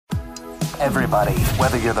Everybody,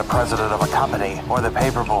 whether you're the president of a company or the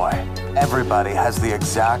paperboy, everybody has the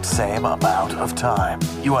exact same amount of time.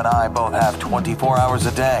 You and I both have 24 hours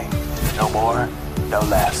a day. No more, no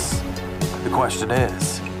less. The question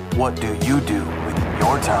is, what do you do with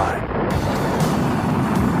your time?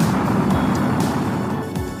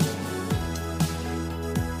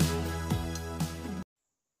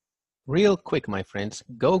 Real quick, my friends,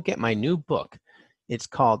 go get my new book. It's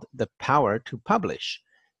called The Power to Publish,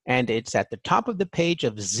 and it's at the top of the page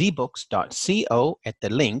of zbooks.co at the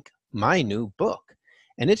link, My New Book.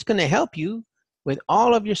 And it's going to help you with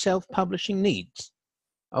all of your self-publishing needs.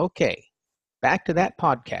 Okay, back to that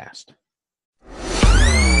podcast.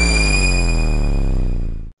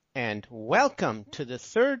 And welcome to the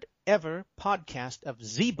third ever podcast of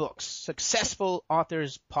ZBooks, Successful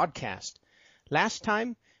Authors Podcast. Last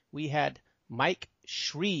time, we had Mike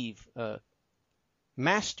Shreve, a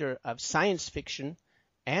master of science fiction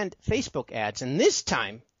and Facebook ads. And this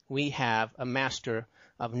time we have a master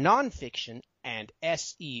of nonfiction and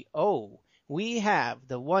SEO. We have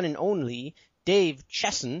the one and only Dave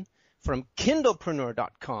Chesson from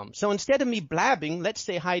Kindlepreneur.com. So instead of me blabbing, let's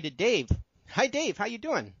say hi to Dave. Hi, Dave. How you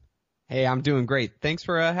doing? Hey, I'm doing great. Thanks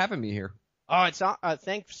for having me here. Oh, it's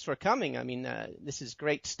thanks for coming. I mean, this is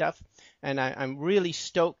great stuff, and I'm really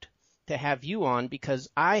stoked to have you on because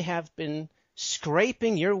I have been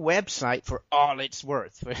scraping your website for all it's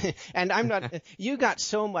worth. And I'm not – you got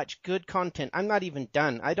so much good content. I'm not even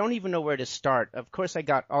done. I don't even know where to start. Of course, I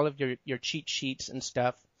got all of your cheat sheets and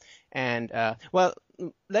stuff. And, well,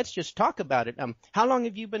 let's just talk about it. How long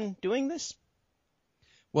have you been doing this?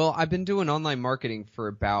 Well, I've been doing online marketing for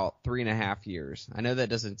about 3.5 years. I know that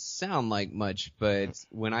doesn't sound like much, but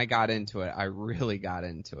when I got into it, I really got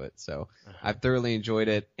into it. So I've thoroughly enjoyed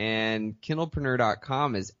it. And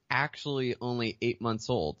Kindlepreneur.com is actually only 8 months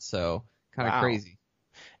old, so kind of crazy.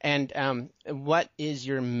 And what is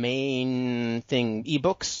your main thing,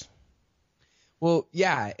 ebooks? Well,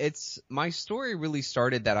 yeah, my story really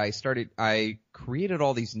started that I created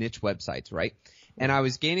all these niche websites, right? And I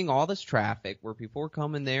was gaining all this traffic where people were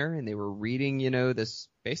coming there and they were reading, this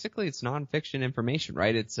basically it's nonfiction information,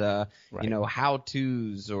 right? It's,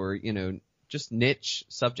 how-tos or, just niche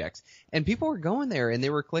subjects. And people were going there and they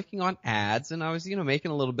were clicking on ads and I was,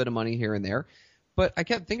 making a little bit of money here and there. But I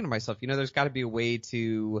kept thinking to myself, there's got to be a way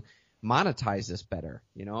to monetize this better.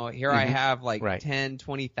 Here I have 10,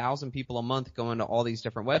 20,000 people a month going to all these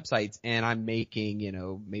different websites and I'm making,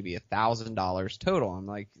 maybe $1,000 total. I'm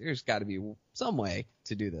like, there's got to be some way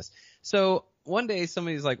to do this. So one day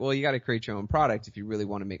somebody's like, well, you got to create your own product if you really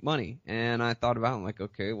want to make money. And I thought about it. I'm like,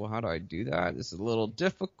 okay, well, how do I do that? This is a little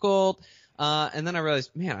difficult. And then I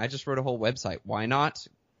realized, man, I just wrote a whole website. Why not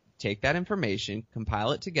take that information,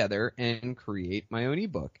 compile it together and create my own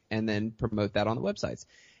ebook and then promote that on the websites.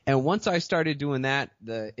 And once I started doing that,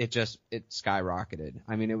 it skyrocketed.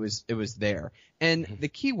 I mean, it was there. And the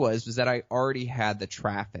key was that I already had the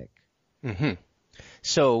traffic. Mm-hmm.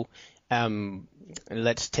 So,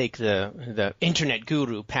 let's take the internet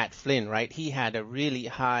guru, Pat Flynn, right? He had a really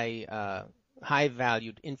high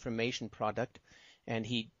valued information product. And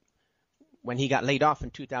when he got laid off in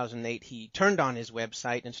 2008, he turned on his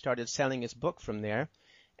website and started selling his book from there.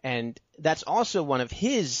 And that's also one of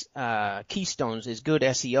his keystones is good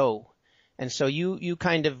SEO. And so you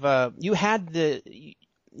kind of you had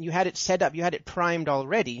it set up, you had it primed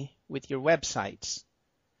already with your websites.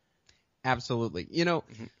 Absolutely.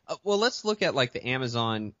 Well, let's look at like the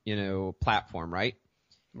Amazon, platform, right?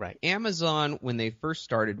 Right. Amazon, when they first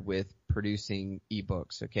started with producing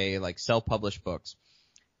ebooks, okay, like self-published books,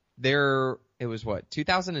 it was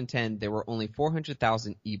 2010, there were only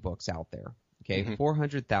 400,000 ebooks out there. Okay,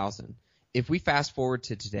 400,000. If we fast forward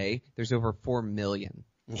to today, there's over 4 million.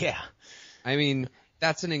 Yeah. I mean,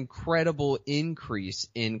 that's an incredible increase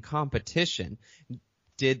in competition.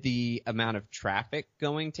 Did the amount of traffic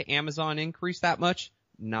going to Amazon increase that much?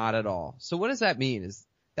 Not at all. So what does that mean?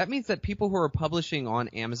 That means that people who are publishing on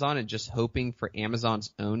Amazon and just hoping for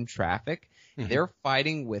Amazon's own traffic, they're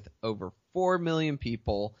fighting with over 4 million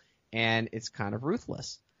people, and it's kind of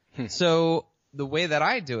ruthless. So the way that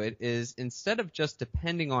I do it is instead of just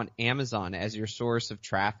depending on Amazon as your source of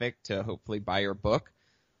traffic to hopefully buy your book,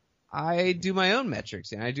 I do my own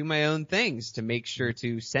metrics and I do my own things to make sure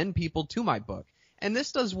to send people to my book. And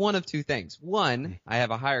this does one of two things. One, I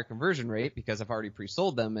have a higher conversion rate because I've already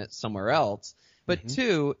pre-sold them at somewhere else. But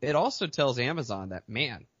two, it also tells Amazon that,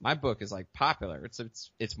 man, my book is like popular.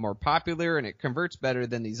 It's more popular and it converts better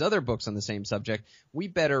than these other books on the same subject. We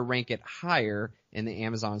better rank it higher in the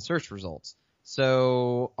Amazon search results.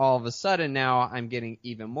 So all of a sudden now I'm getting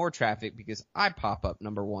even more traffic because I pop up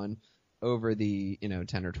number one over the,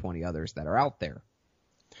 10 or 20 others that are out there.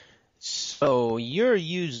 So you're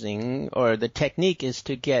using, or the technique is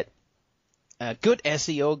to get good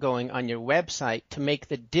SEO going on your website to make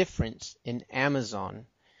the difference in Amazon,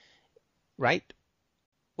 right?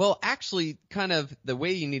 Well, actually, kind of the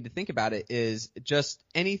way you need to think about it is just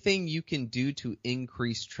anything you can do to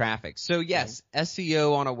increase traffic. So yes,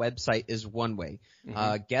 SEO on a website is one way.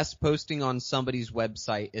 Guest posting on somebody's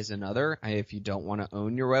website is another. If you don't want to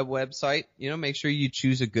own your website, make sure you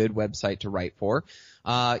choose a good website to write for.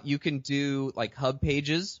 You can do like hub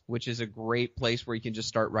pages, which is a great place where you can just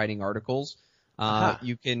start writing articles.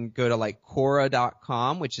 You can go to like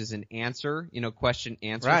Quora.com, which is an question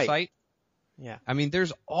answer site. Yeah. I mean,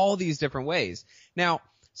 there's all these different ways. Now,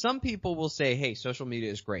 some people will say, hey, social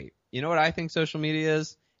media is great. You know what I think social media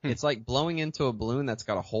is? It's like blowing into a balloon that's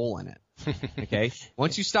got a hole in it. Okay?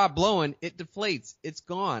 Once you stop blowing, it deflates. It's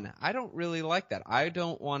gone. I don't really like that. I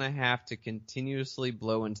don't want to have to continuously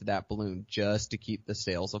blow into that balloon just to keep the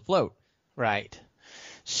sales afloat. Right.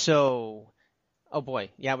 So, oh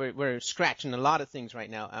boy. Yeah, we're scratching a lot of things right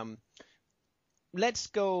now. Let's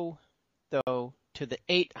go, though, to the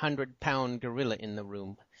 800-pound gorilla in the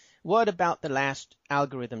room. What about the last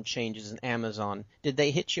algorithm changes in Amazon? Did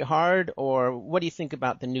they hit you hard, or what do you think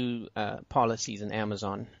about the new policies in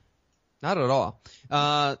Amazon? Not at all.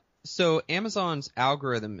 So Amazon's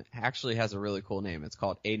algorithm actually has a really cool name. It's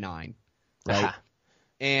called A9, right?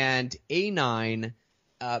 And A9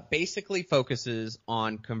 basically focuses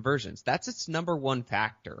on conversions. That's its number one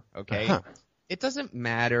factor, okay? It doesn't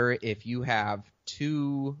matter if you have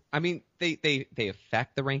they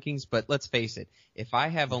affect the rankings, but let's face it, if I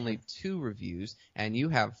have only 2 reviews and you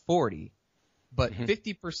have 40, but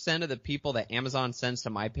 50% of the people that Amazon sends to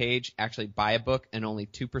my page actually buy a book and only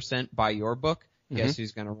 2% buy your book, guess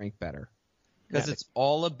who's going to rank better? Because it's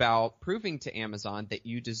all about proving to Amazon that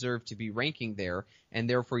you deserve to be ranking there, and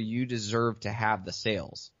therefore you deserve to have the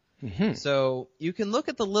sales. So you can look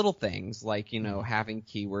at the little things like, having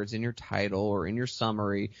keywords in your title or in your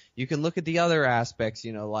summary. You can look at the other aspects,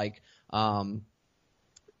 like, number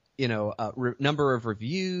of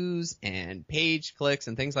reviews and page clicks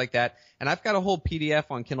and things like that. And I've got a whole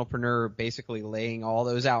PDF on Kindlepreneur basically laying all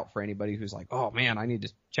those out for anybody who's like, oh man, I need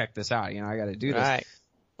to check this out. I got to do this. Right.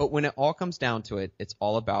 But when it all comes down to it, it's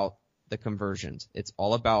all about the conversions. It's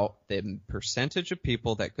all about the percentage of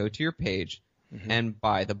people that go to your page and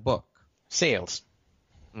buy the book. Sales.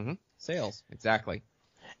 Sales, exactly.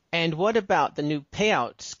 And what about the new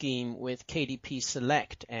payout scheme with KDP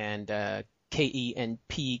Select and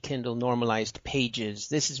KENP, Kindle Normalized Pages?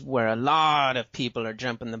 This is where a lot of people are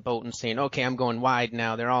jumping the boat and saying, okay, I'm going wide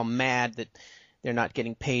now. They're all mad that they're not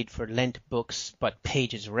getting paid for Lent books, but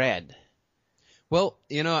pages read. Well,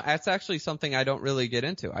 that's actually something I don't really get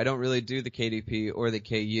into. I don't really do the KDP or the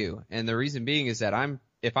KU. And the reason being is that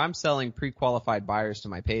if I'm selling pre-qualified buyers to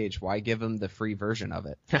my page, why give them the free version of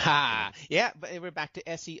it? Yeah, but we're back to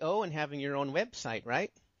SEO and having your own website,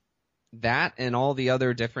 right? That and all the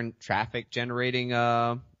other different traffic generating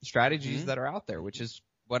strategies that are out there, which is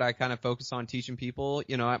what I kind of focus on teaching people,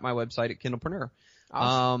 at my website at Kindlepreneur.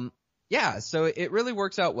 Awesome. So it really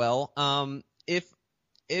works out well.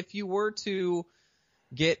 If you were to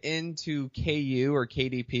get into KU or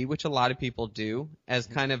KDP, which a lot of people do as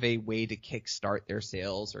kind of a way to kickstart their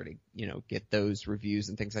sales or to, get those reviews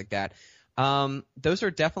and things like that. Those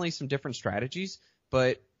are definitely some different strategies,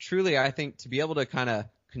 but truly I think to be able to kind of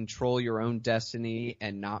control your own destiny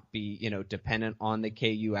and not be, dependent on the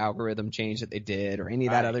KU algorithm change that they did or any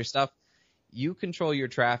of that other stuff, you control your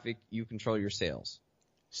traffic, you control your sales.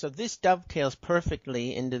 So this dovetails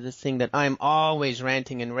perfectly into the thing that I'm always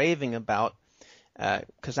ranting and raving about,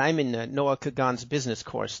 because I'm in Noah Kagan's business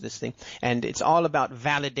course, this thing, and it's all about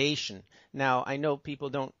validation. Now, I know people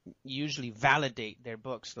don't usually validate their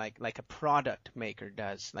books like a product maker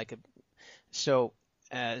does. So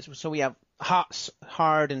we have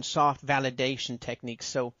hard and soft validation techniques.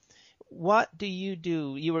 So what do you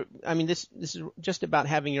do? This is just about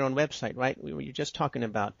having your own website, right? We were just talking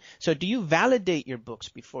about. So do you validate your books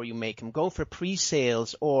before you make them? Go for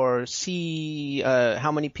pre-sales or see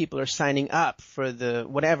how many people are signing up for the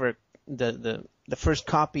first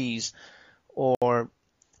copies, or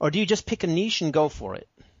do you just pick a niche and go for it?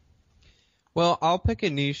 Well, I'll pick a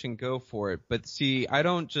niche and go for it, but see, I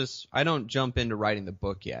don't jump into writing the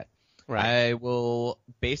book yet. Right. I will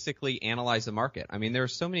basically analyze the market. I mean, there are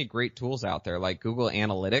so many great tools out there like Google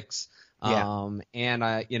Analytics, and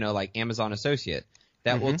like Amazon Associate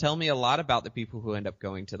that will tell me a lot about the people who end up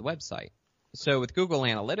going to the website. So with Google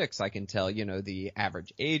Analytics, I can tell, the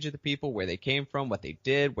average age of the people, where they came from, what they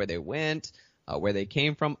did, where they went, where they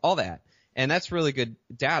came from, all that. And that's really good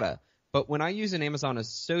data. But when I use an Amazon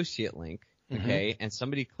associate link, okay, and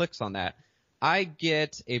somebody clicks on that, I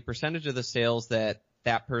get a percentage of the sales that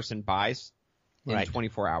person buys in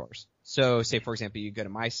 24 hours. So say, for example, you go to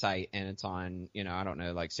my site and it's on, I don't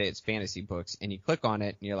know, like say it's fantasy books, and you click on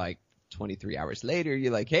it and you're like 23 hours later,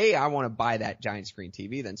 you're like, hey, I want to buy that giant screen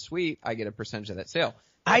TV. Then sweet, I get a percentage of that sale.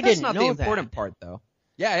 That's didn't know the important part though.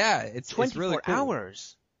 Yeah. It's really cool. 24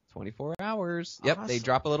 hours. 24 hours. Yep. Awesome. They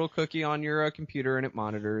drop a little cookie on your computer and it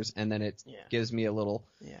monitors, and then it gives me a little,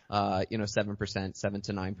 7%, 7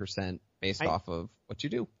 to 9% based off of what you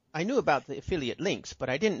do. I knew about the affiliate links, but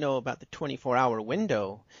I didn't know about the 24-hour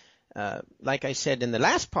window. Like I said in the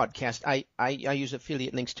last podcast, I use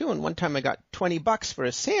affiliate links too. And one time I got $20 for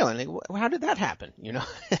a sale, and how did that happen?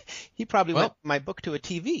 He probably went my book to a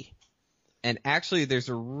TV. And actually, there's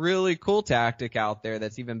a really cool tactic out there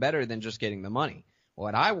that's even better than just getting the money.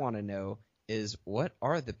 What I want to know is, what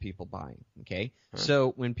are the people buying? Okay.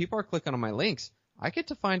 So when people are clicking on my links, I get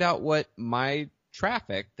to find out what my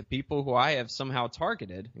traffic, the people who I have somehow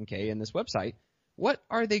targeted, okay, in this website, what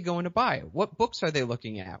are they going to buy? What books are they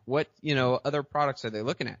looking at? What, other products are they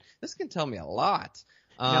looking at? This can tell me a lot.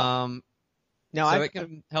 It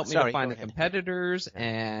can help me to find the competitors,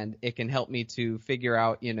 and it can help me to figure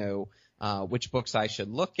out, which books I should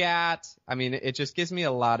look at. I mean, it just gives me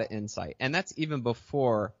a lot of insight. And that's even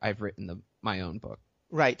before I've written my own book.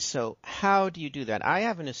 Right. So how do you do that? I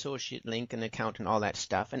have an associate link, an account, and all that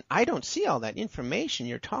stuff, and I don't see all that information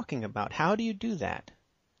you're talking about. How do you do that?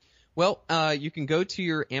 Well, you can go to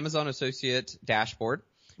your Amazon Associate dashboard.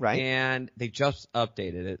 Right. And they just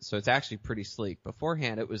updated it, so it's actually pretty sleek.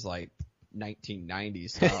 Beforehand, it was like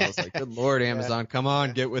 1990s style. I was like, good Lord, Amazon, come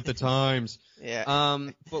on, get with the times. Yeah.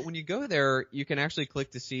 But when you go there, you can actually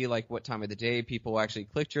click to see like what time of the day people actually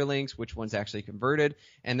clicked your links, which ones actually converted.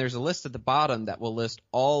 And there's a list at the bottom that will list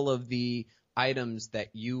all of the items that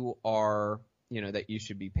you are, that you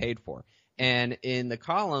should be paid for. And in the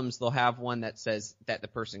columns, they'll have one that says that the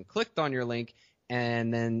person clicked on your link,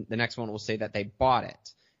 and then the next one will say that they bought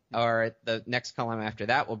it. Or the next column after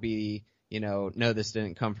that will be, no, this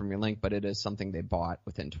didn't come from your link, but it is something they bought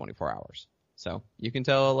within 24 hours. So you can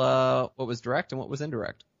tell what was direct and what was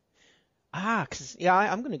indirect. I'm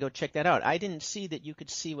going to go check that out. I didn't see that you could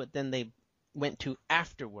see what then they went to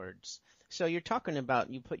afterwards. So you're talking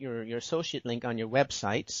about, you put your associate link on your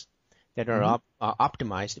websites that are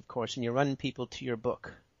optimized, of course, and you're running people to your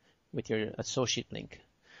book with your associate link.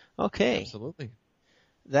 Okay. Absolutely.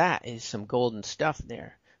 That is some golden stuff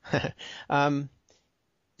there.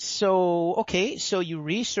 So you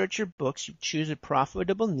research your books, you choose a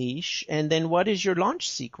profitable niche, and then what is your launch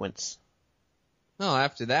sequence? Well,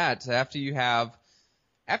 after that, after you have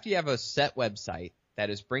a set website that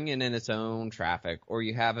is bringing in its own traffic, or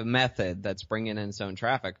you have a method that's bringing in its own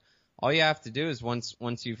traffic, all you have to do is once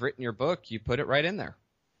you've written your book, you put it right in there.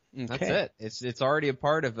 Okay. That's it. It's already a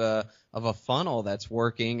part of a funnel that's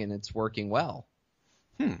working, and it's working well.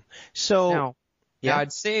 So now,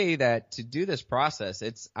 I'd say that to do this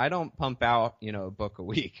process, I don't pump out, a book a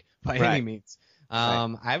week by any means.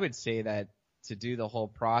 I would say that to do the whole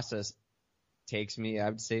process takes me, I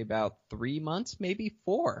would say, about 3 months, maybe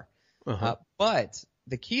 4. But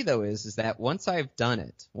the key though is that once I've done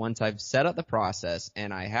it, once I've set up the process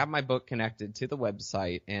and I have my book connected to the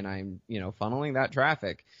website and I'm, funneling that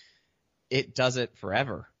traffic, it does it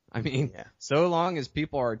forever. I mean, so long as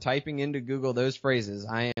people are typing into Google those phrases,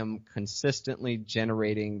 I am consistently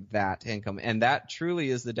generating that income. And that truly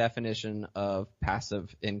is the definition of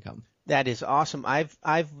passive income. That is awesome.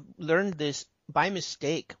 I've learned this by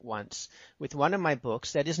mistake once with one of my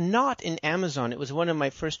books that is not in Amazon. It was one of my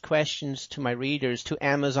first questions to my readers, to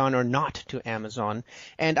Amazon or not to Amazon.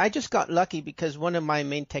 And I just got lucky because one of my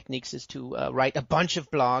main techniques is to write a bunch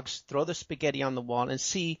of blogs, throw the spaghetti on the wall, and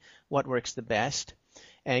see what works the best.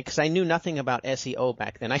 And because I knew nothing about SEO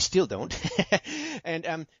back then, I still don't. And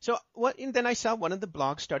then I saw one of the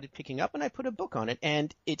blogs started picking up, and I put a book on it,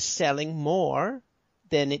 and it's selling more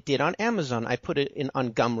than it did on Amazon. I put it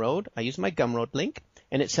on Gumroad. I use my Gumroad link,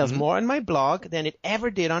 and it sells more on my blog than it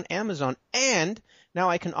ever did on Amazon. And now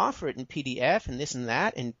I can offer it in PDF and this and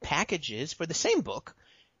that and packages for the same book,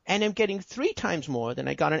 and I'm getting 3 times more than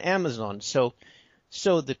I got on Amazon. So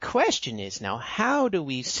the question is now, how do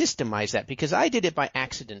we systemize that? Because I did it by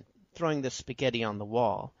accident, throwing the spaghetti on the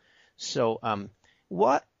wall. So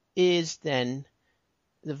what is then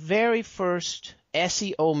the very first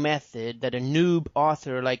SEO method that a noob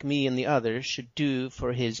author like me and the others should do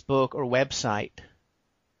for his book or website?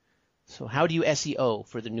 So how do you SEO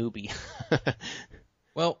for the newbie?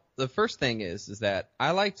 Well, the first thing is that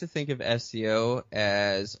I like to think of SEO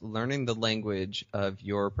as learning the language of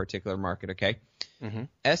your particular market, okay? Mm-hmm.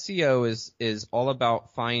 SEO is all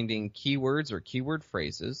about finding keywords or keyword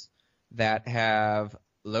phrases that have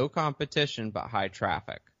low competition but high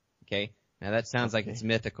traffic, okay? Now that sounds like it's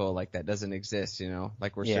mythical, like that doesn't exist,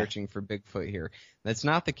 like we're searching for Bigfoot here. That's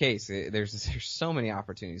not the case. There's so many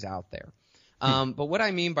opportunities out there. But what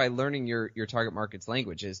I mean by learning your target market's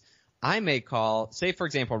language is I may call, say for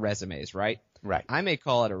example, resumes, right? Right. I may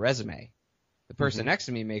call it a resume. The person next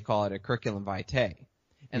to me may call it a curriculum vitae.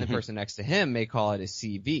 And the person next to him may call it a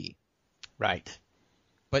CV. Right.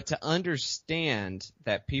 But to understand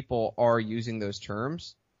that people are using those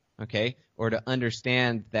terms, okay, or to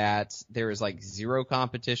understand that there is like zero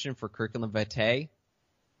competition for curriculum vitae,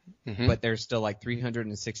 but there's still like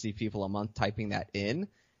 360 people a month typing that in,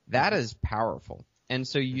 that is powerful. And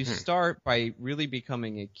so you start by really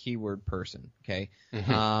becoming a keyword person, okay?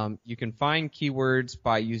 You can find keywords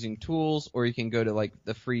by using tools, or you can go to like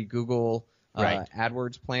the free Google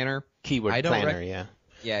AdWords planner. Keyword planner, yeah.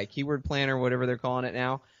 Yeah, keyword planner, whatever they're calling it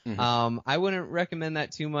now. I wouldn't recommend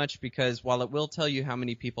that too much because while it will tell you how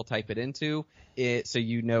many people type it into, so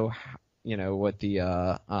you know what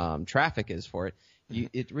the traffic is for it,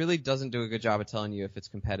 it really doesn't do a good job of telling you if it's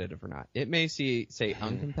competitive or not. It may say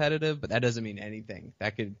uncompetitive, but that doesn't mean anything.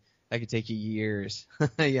 That could take you years,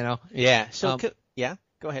 Yeah. So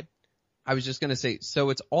go ahead. I was just going to say,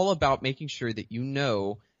 so it's all about making sure that you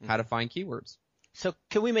know how to find keywords. So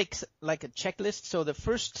can we make like a checklist? So the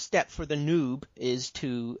first step for the noob is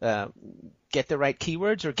to get the right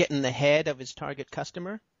keywords or get in the head of his target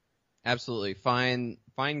customer? Absolutely. Find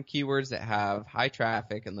keywords that have high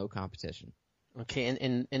traffic and low competition. Okay,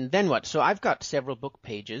 and then what? So I've got several book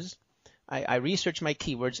pages. I research my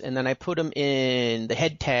keywords, and then I put them in the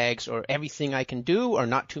head tags or everything I can do, or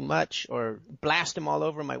not too much, or blast them all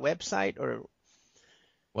over my website, or...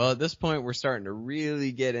 Well, at this point, we're starting to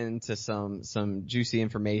really get into some juicy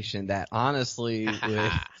information that honestly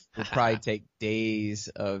would probably take days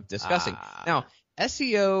of discussing. Now,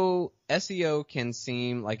 SEO can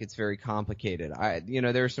seem like it's very complicated.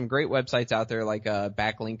 There are some great websites out there like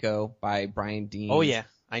Backlinko by Brian Dean. Oh yeah,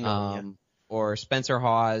 I know. Or Spencer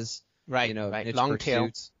Hawes. Right. Niche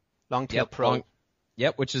Longtail Pro.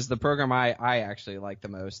 Which is the program I actually like the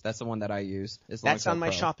most. That's the one that I use. That's on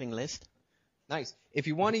my shopping list. Nice. If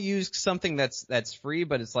you want to use something that's free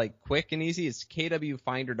but it's like quick and easy, it's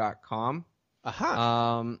kwfinder.com.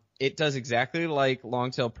 It does exactly like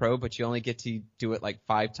Longtail Pro, but you only get to do it like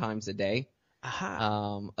 5 times a day.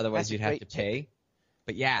 Otherwise you'd have to pay.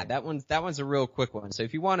 But yeah, that one's a real quick one. So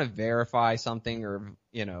if you want to verify something or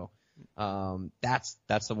that's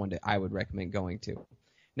the one that I would recommend going to.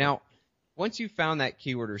 Now, once you've found that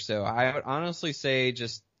keyword or so, I would honestly say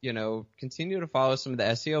just continue to follow some of the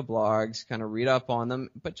SEO blogs, kind of read up on them,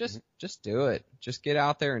 but just do it. Just get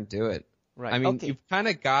out there and do it. Right. I mean, you've kind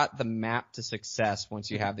of got the map to success once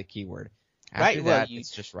you have the keyword. After that, it's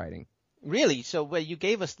just writing. Really? So, you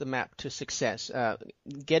gave us the map to success.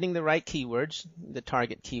 Getting the right keywords, the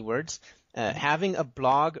target keywords, having a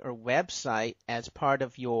blog or website as part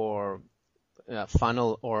of your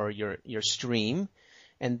funnel or your stream,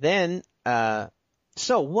 and then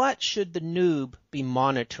so what should the noob be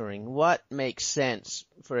monitoring? What makes sense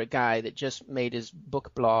for a guy that just made his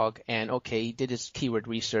book blog and he did his keyword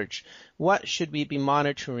research? What should we be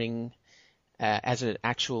monitoring as an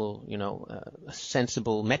actual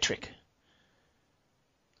sensible metric?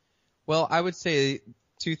 Well, I would say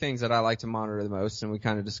 2 things that I like to monitor the most, and we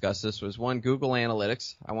kind of discussed this, was 1, Google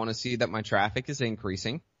Analytics. I want to see that my traffic is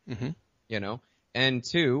increasing, and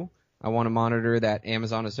 2, I want to monitor that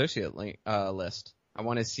Amazon associate list. I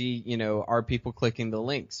want to see, are people clicking the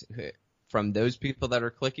links? From those people that are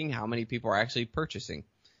clicking, how many people are actually purchasing?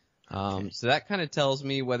 So that kind of tells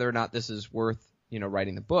me whether or not this is worth,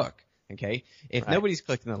 writing the book. Okay. If nobody's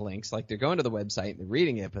clicking the links, like they're going to the website and they're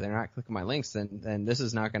reading it, but they're not clicking my links, then this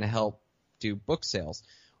is not going to help do book sales.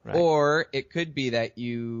 Right. Or it could be that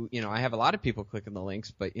I have a lot of people clicking the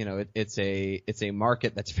links, but it's a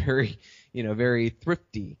market that's very, very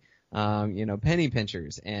thrifty. Penny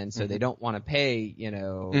pinchers, and so they don't want to pay,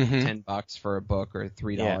 $10 for a book or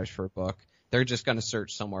 $3 for a book. They're just going to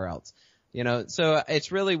search somewhere else. So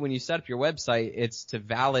it's really, when you set up your website, it's to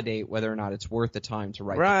validate whether or not it's worth the time to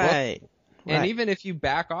write the book. And even if you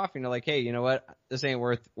back off and you're like, hey, you know what, this ain't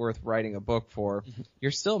worth writing a book for,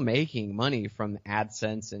 you're still making money from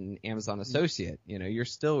AdSense and Amazon Associate. You're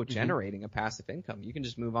still generating a passive income. You can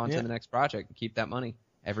just move on to the next project and keep that money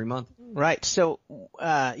every month. Right. So,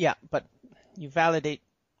 but you validate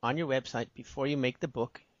on your website before you make the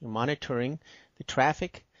book. You're monitoring the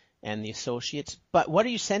traffic and the associates. But what are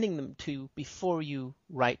you sending them to before you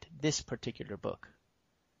write this particular book?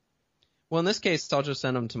 Well, in this case, I'll just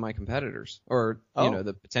send them to my competitors or,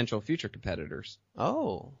 the potential future competitors.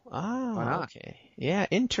 Oh, Why not? okay. Yeah,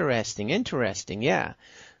 interesting. Yeah.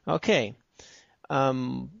 Okay.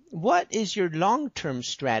 What is your long-term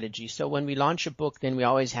strategy? So when we launch a book, then we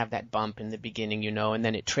always have that bump in the beginning, and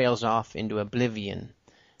then it trails off into oblivion.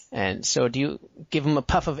 And so do you give them a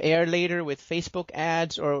puff of air later with Facebook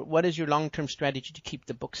ads, or what is your long-term strategy to keep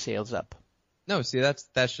the book sales up? No, see, that's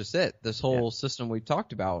just it. This whole system we've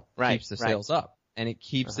talked about keeps the sales up, and it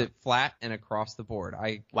keeps it flat and across the board.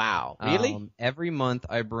 Wow, really? Every month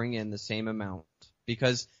I bring in the same amount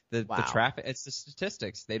because the traffic, it's the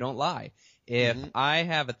statistics. They don't lie. If I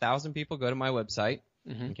have 1,000 people go to my website,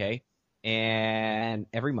 okay, and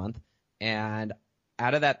every month, and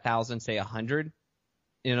out of that 1,000, say 100,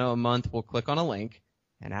 a month will click on a link,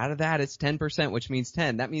 and out of that it's 10%, which means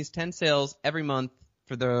 10. That means 10 sales every month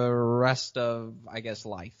for the rest of, I guess,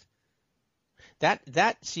 life.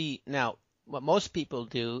 See, now, what most people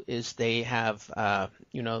do is they have,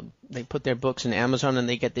 they put their books in Amazon and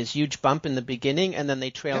they get this huge bump in the beginning and then they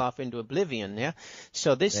trail off into oblivion, yeah?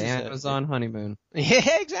 So this is Amazon honeymoon.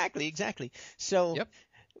 Yeah, exactly. So,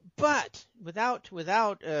 but without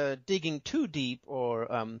digging too deep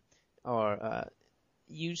or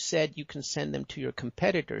you said you can send them to your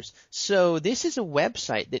competitors. So this is a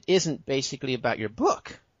website that isn't basically about your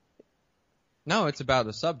book. No, it's about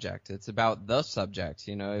the subject. It's about the subject.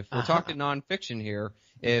 If we're talking nonfiction here,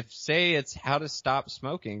 if say it's how to stop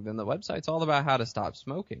smoking, then the website's all about how to stop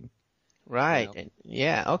smoking. Right.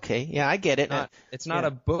 Yeah. Okay. Yeah, I get it. It's not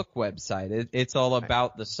a book website. It's all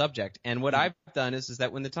about the subject. And what I've done is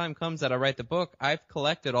that when the time comes that I write the book, I've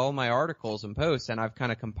collected all my articles and posts and I've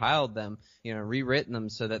kind of compiled them, rewritten them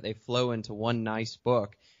so that they flow into one nice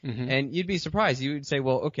book. And you'd be surprised. You would say,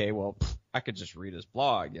 well, okay, I could just read his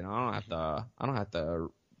blog. I don't have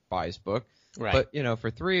to buy his book. Right. But,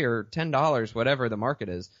 for $3 or $10, whatever the market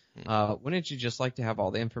is, wouldn't you just like to have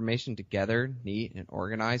all the information together, neat and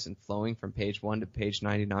organized and flowing from page 1 to page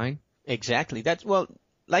 99? Exactly.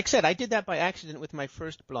 Like I said, I did that by accident with my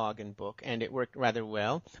first blog and book, and it worked rather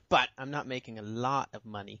well, but I'm not making a lot of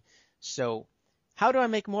money. So how do I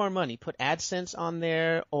make more money? Put AdSense on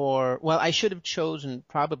there I should have chosen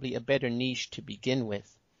probably a better niche to begin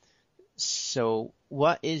with. So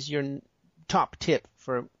what is your top tip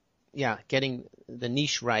for getting the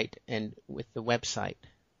niche right and with the website?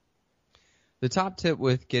 The top tip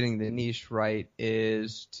with getting the niche right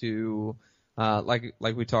is to, like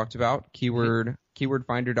we talked about,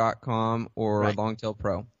 keywordfinder.com or Longtail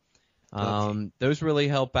Pro. Those really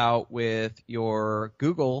help out with your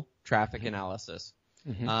Google traffic analysis.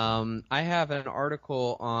 I have an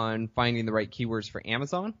article on finding the right keywords for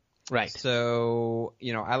Amazon. Right. So,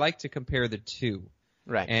 I like to compare the two.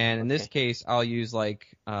 Right. And in this case, I'll use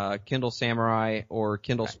Kindle Samurai or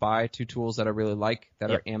Kindle Spy, two tools that I really like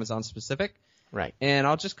that are Amazon specific. Right. And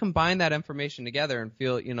I'll just combine that information together and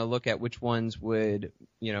look at which ones would,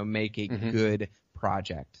 make a good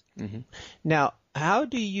project. Now, how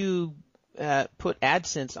do you put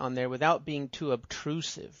AdSense on there without being too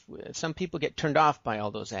obtrusive? Some people get turned off by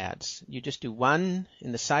all those ads. You just do one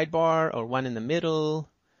in the sidebar or one in the middle?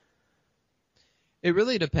 It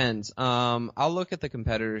really depends. I'll look at the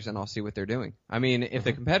competitors and I'll see what they're doing. I mean, if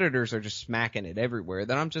the competitors are just smacking it everywhere,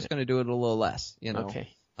 then I'm just going to do it a little less, Okay.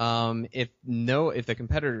 If the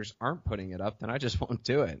competitors aren't putting it up, then I just won't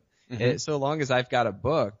do it. So long as I've got a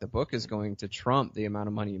book, the book is going to trump the amount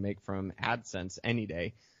of money you make from AdSense any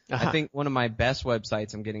day. I think one of my best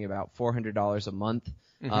websites, I'm getting about $400 a month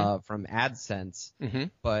from AdSense,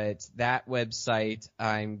 but that website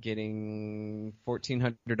I'm getting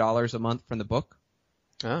 $1,400 a month from the book.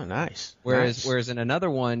 Oh, nice. Whereas in another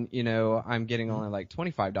one, I'm getting only like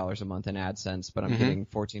 $25 a month in AdSense, but I'm getting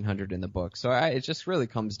 $1,400 in the book. So it just really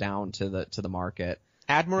comes down to the market.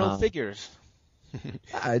 Admiral figures.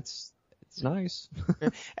 It's nice.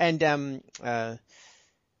 And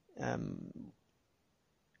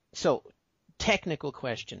so technical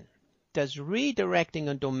question: does redirecting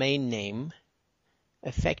a domain name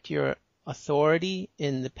affect your authority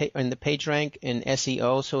in the PageRank in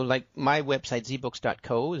SEO? So like my website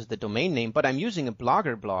zbooks.co is the domain name, but I'm using a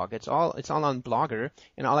Blogger blog. It's all on Blogger,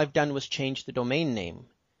 and all I've done was change the domain name.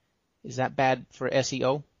 Is that bad for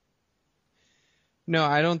SEO? No,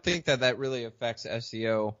 I don't think that really affects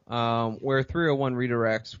SEO. Where 301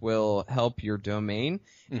 redirects will help your domain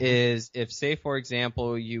is if, say, for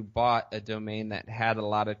example, you bought a domain that had a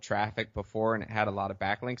lot of traffic before and it had a lot of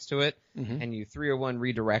backlinks to it, and you 301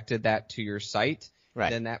 redirected that to your site,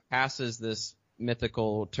 then that passes this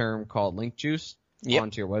mythical term called link juice.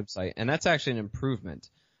 onto your website, and that's actually an improvement.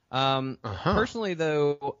 Personally,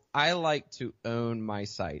 though, I like to own my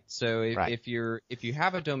site. So if you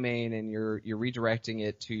have a domain and you're redirecting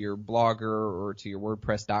it to your Blogger or to your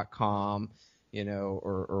WordPress.com,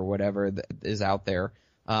 or whatever that is out there,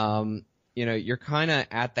 you're kind of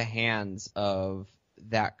at the hands of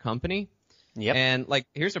that company. Yep. And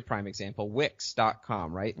here's a prime example,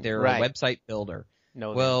 Wix.com, right? They're a website builder.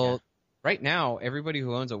 Right now, everybody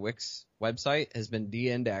who owns a Wix website has been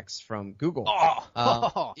de-indexed from Google.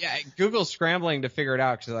 Google's scrambling to figure it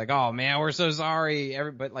out because they're like, oh man, we're so sorry.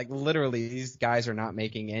 But literally, these guys are not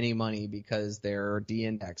making any money because they're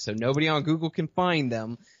de-indexed. So nobody on Google can find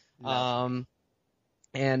them. No.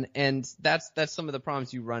 And that's some of the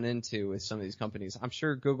problems you run into with some of these companies. I'm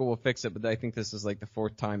sure Google will fix it, but I think this is the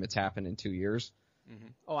fourth time it's happened in 2 years. Mm-hmm.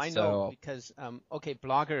 Oh, I know, because,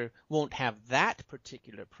 Blogger won't have that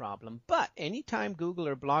particular problem, but anytime Google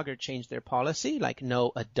or Blogger change their policy, like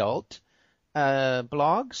no adult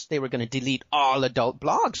blogs, they were going to delete all adult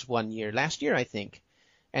blogs last year, I think.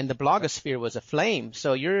 And the blogosphere was aflame,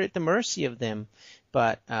 so you're at the mercy of them.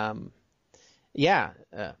 But, don't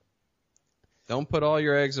put all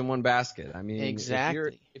your eggs in one basket. I mean,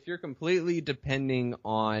 exactly. If you're completely depending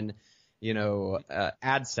on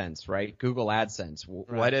AdSense, right? Google AdSense.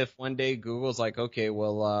 What if one day Google's like, okay,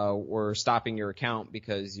 well, we're stopping your account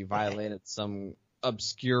because you violated some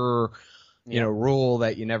obscure, rule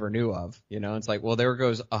that you never knew of, it's like, well, there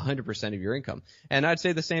goes 100% of your income. And I'd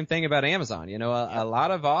say the same thing about Amazon. A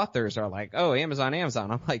lot of authors are like, oh, Amazon.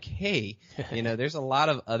 I'm like, hey, there's a lot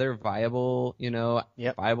of other viable,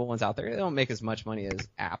 viable ones out there. They don't make as much money as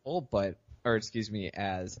Apple,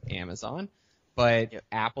 as Amazon. But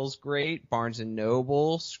Apple's great, Barnes &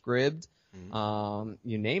 Noble, Scribd,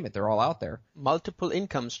 you name it, they're all out there. Multiple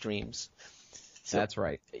income streams. So that's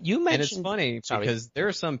right. You mentioned, and it's funny because there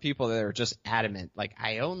are some people that are just adamant, like,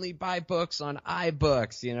 I only buy books on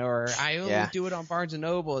iBooks, or I only do it on Barnes &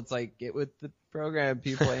 Noble. It's like, get with the program,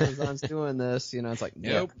 people. Amazon's doing this, it's like,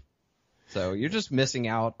 nope. So you're just missing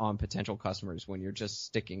out on potential customers when you're just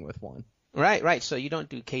sticking with one. Right. So you don't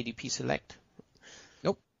do KDP Select.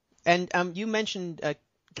 And you mentioned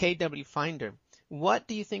KW Finder. What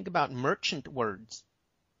do you think about merchant words?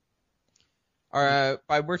 By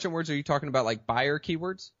merchant words, are you talking about buyer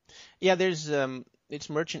keywords? Yeah, there's it's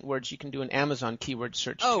merchant words. You can do an Amazon keyword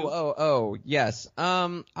search too. Oh, yes.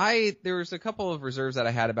 There was a couple of reserves that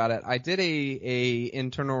I had about it. I did a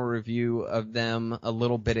internal review of them a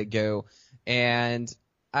little bit ago, and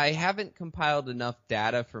I haven't compiled enough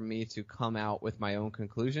data for me to come out with my own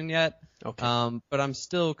conclusion yet. Okay. But I'm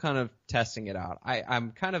still kind of testing it out.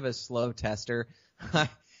 I'm kind of a slow tester.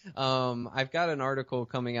 I've got an article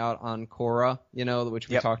coming out on Quora, which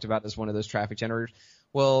we talked about as one of those traffic generators.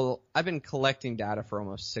 Well, I've been collecting data for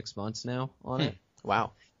almost 6 months now on it.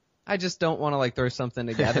 Wow. I just don't want to throw something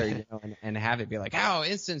together, and have it be like, oh,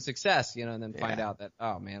 instant success, and then find out that,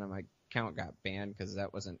 oh man, my account got banned because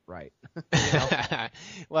that wasn't right.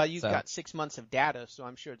 Well, you've got 6 months of data, so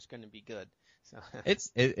I'm sure it's going to be good. So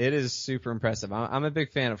it is super impressive. I'm a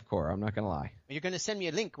big fan of Quora. I'm not going to lie. You're going to send me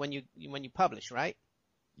a link when you publish, right?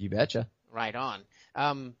 You betcha. Right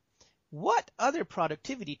on. What other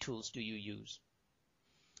productivity tools do you use?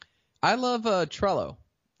 I love Trello.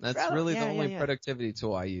 That's really the only productivity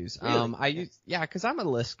tool I use. Really? Because I'm a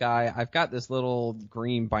list guy. I've got this little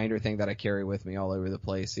green binder thing that I carry with me all over the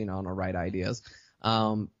place, on the right ideas.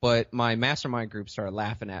 But my mastermind group started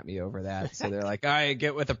laughing at me over that. So they're like, all right,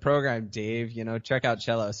 get with the program, Dave, check out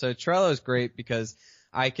Trello. So Trello is great because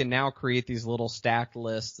I can now create these little stacked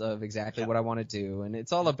lists of exactly what I want to do. And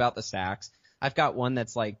it's all about the stacks. I've got one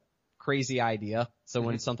that's like crazy idea. So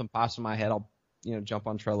when something pops in my head, I'll, jump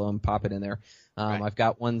on Trello and pop it in there. I've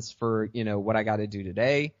got ones for, what I got to do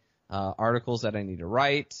today, articles that I need to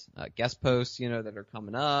write, guest posts, that are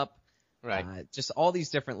coming up. Right. Just all these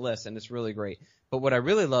different lists, and it's really great. But what I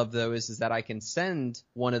really love, though, is that I can send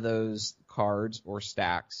one of those cards or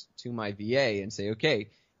stacks to my VA and say, okay,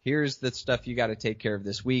 here's the stuff you got to take care of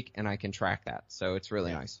this week, and I can track that. So it's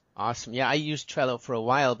really nice. Awesome. Yeah, I used Trello for a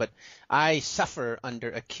while, but I suffer under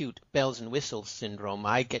acute bells and whistles syndrome.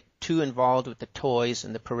 I get too involved with the toys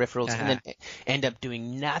and the peripherals and then end up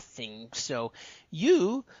doing nothing. So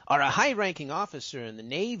you are a high-ranking officer in the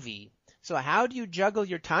Navy. So how do you juggle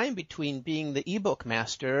your time between being the ebook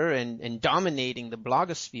master and dominating the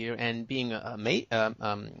blogosphere and being a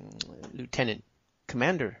lieutenant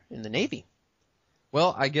commander in the Navy?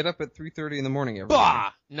 Well, I get up at 3:30 in the morning every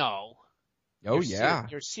morning. No. Oh,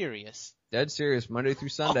 You're serious. Dead serious, Monday through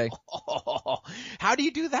Sunday. How do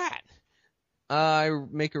you do that? I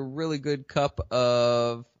make a really good cup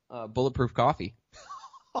of bulletproof coffee.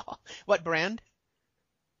 What brand?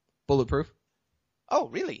 Bulletproof. Oh,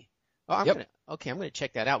 really? Oh, Yep. I'm gonna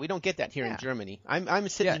check that out. We don't get that here in Germany. I'm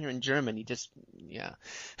sitting here in Germany, That's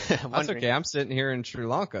wondering. okay. I'm sitting here in Sri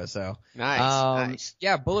Lanka, so Nice.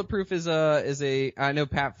 yeah. Bulletproof is a. I know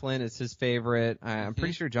Pat Flynn is his favorite. I'm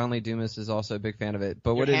pretty sure John Lee Dumas is also a big fan of it.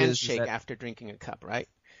 But Your what it hands is shake that, after drinking a cup, right?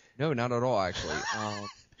 no, not at all actually.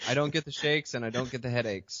 I don't get the shakes and I don't get the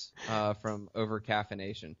headaches from over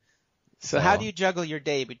caffeination. So how do you juggle your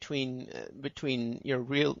day between your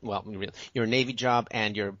your Navy job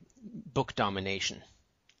and your book domination?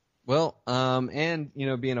 Well, and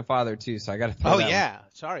being a father too, so I got to throw that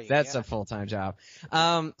one. Sorry. That's a full-time job.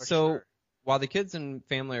 While the kids and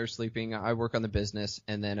family are sleeping, I work on the business,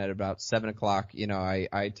 and then at about 7:00,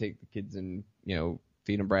 I take the kids and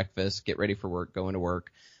feed them breakfast, get ready for work, go into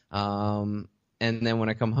work. And then when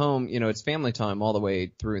I come home, it's family time all the way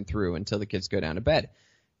through and through until the kids go down to bed.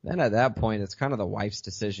 Then at that point, it's kind of the wife's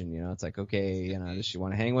decision. It's like, okay, does she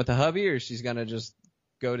want to hang with the hubby, or she's gonna just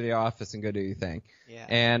go to the office and go do your thing? Yeah.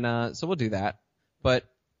 And so we'll do that. But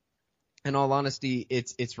in all honesty,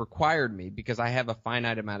 it's required me, because I have a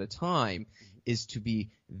finite amount of time, is to be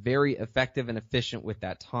very effective and efficient with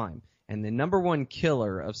that time. And the number one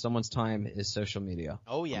killer of someone's time is social media.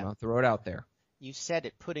 Oh yeah. I'm gonna throw it out there. You said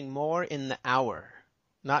it, putting more in the hour.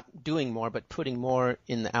 Not doing more, but putting more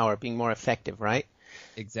in the hour, being more effective, right?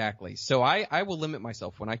 Exactly. So I will limit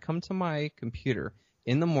myself. When I come to my computer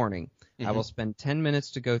in the morning, I will spend 10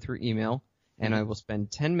 minutes to go through email, and I will spend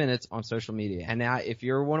 10 minutes on social media. And now, if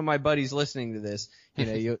you're one of my buddies listening to this,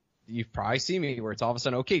 you've probably seen me where it's all of a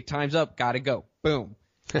sudden, okay, time's up, gotta go. Boom.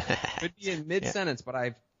 Could be in mid-sentence, but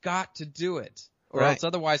I've got to do it. Or else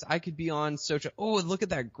otherwise I could be on social. Oh, look at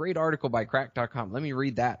that great article by crack.com. Let me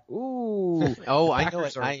read that. Ooh. Oh, I know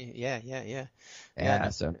it. Yeah. Yeah.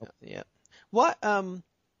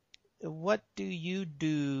 What do you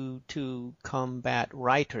do to combat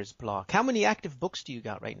writer's block? How many active books do you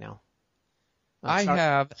got right now? I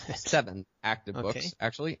have 7 active books,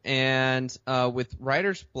 actually. And with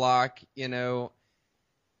writer's block,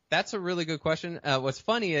 that's a really good question. What's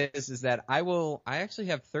funny is that I actually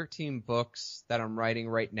have 13 books that I'm writing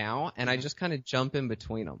right now, and I just kind of jump in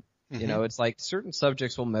between them. It's like certain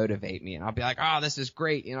subjects will motivate me, and I'll be like, oh, this is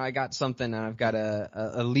great. I got something, and I've got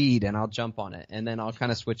a lead, and I'll jump on it. And then I'll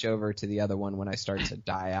kind of switch over to the other one when I start to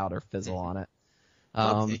die out or fizzle on it.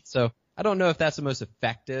 So I don't know if that's the most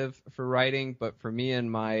effective for writing, but for me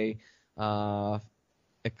and my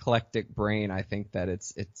eclectic brain, I think that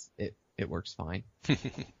it works fine.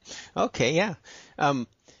 Okay, yeah.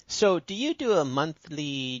 So do you do a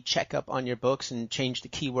monthly checkup on your books and change the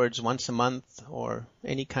keywords once a month, or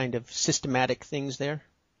any kind of systematic things there?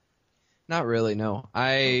 Not really, no.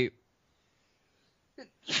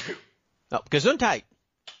 Gesundheit.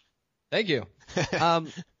 Thank you.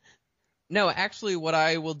 No, actually what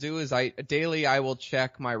I will do is I will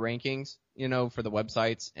check my rankings, for the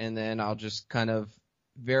websites, and then I'll just kind of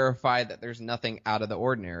verify that there's nothing out of the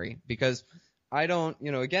ordinary, because I don't,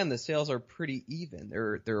 again, the sales are pretty even.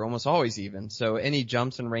 They're almost always even. So any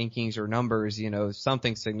jumps in rankings or numbers,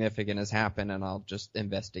 something significant has happened, and I'll just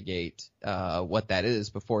investigate what that is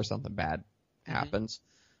before something bad happens.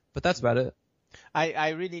 But that's about it.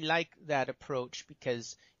 I really like that approach,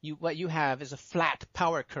 because what you have is a flat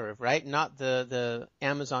power curve, right? Not the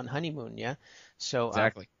Amazon honeymoon, yeah? So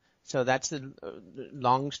exactly. So that's the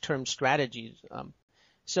long-term strategies.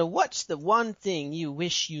 So what's the one thing you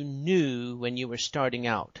wish you knew when you were starting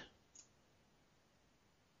out?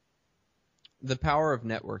 The power of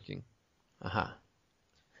networking. Uh-huh.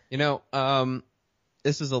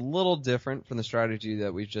 This is a little different from the strategy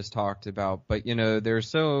that we've just talked about, but there's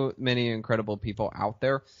so many incredible people out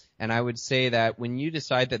there. And I would say that when you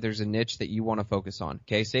decide that there's a niche that you want to focus on,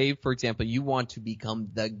 okay, say for example, you want to become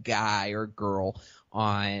the guy or girl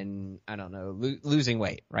on, I don't know, losing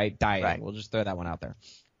weight, right? Dieting. Right. We'll just throw that one out there.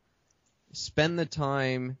 Spend the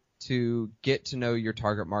time to get to know your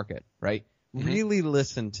target market, right? Really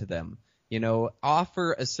listen to them.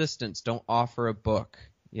 Offer assistance. Don't offer a book.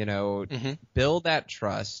 Build that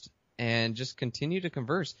trust and just continue to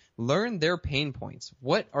converse. Learn their pain points.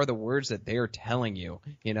 What are the words that they're telling you?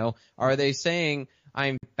 Are they saying,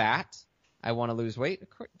 I'm fat, I want to lose weight? Of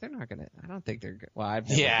course, they're not going to, I don't think they're, well, I've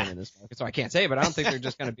never been in this market, so I can't say, but I don't think they're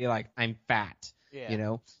just going to be like, I'm fat,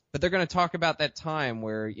 but they're going to talk about that time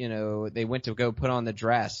where, they went to go put on the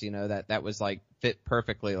dress, that was like fit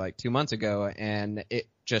perfectly like 2 months ago, and it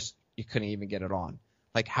just, you couldn't even get it on.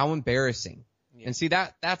 Like, how embarrassing. Yeah. And see,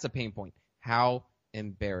 that's a pain point. How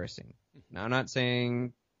embarrassing. Now, I'm not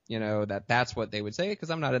saying, that's what they would say, because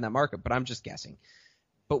I'm not in that market, but I'm just guessing.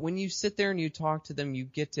 But when you sit there and you talk to them, you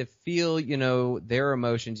get to feel, their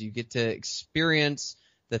emotions. You get to experience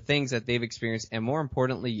the things that they've experienced, and more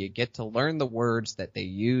importantly, you get to learn the words that they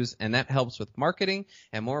use, and that helps with marketing,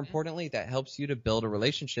 and more importantly, that helps you to build a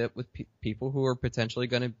relationship with people who are potentially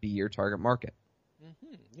going to be your target market.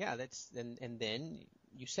 Mm-hmm. Yeah, and then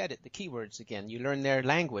you said it, the keywords again. You learn their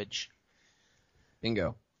language.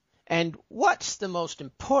 Bingo. And what's the most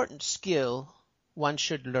important skill one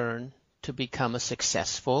should learn to become a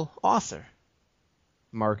successful author?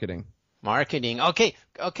 Marketing. Marketing. Okay,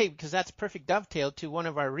 because that's a perfect dovetail to one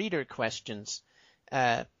of our reader questions.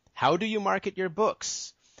 How do you market your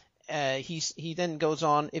books? He then goes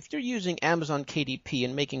on, if you're using Amazon KDP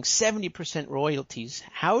and making 70% royalties,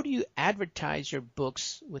 how do you advertise your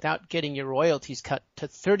books without getting your royalties cut to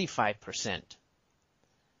 35%?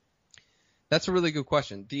 That's a really good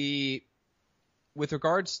question. With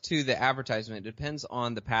regards to the advertisement, it depends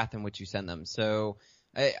on the path in which you send them. So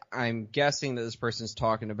I'm guessing that this person's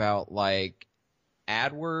talking about like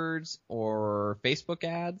AdWords or Facebook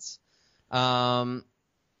ads.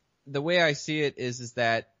 The way I see it is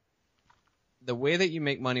that the way that you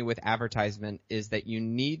make money with advertisement is that you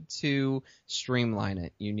need to streamline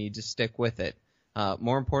it. You need to stick with it.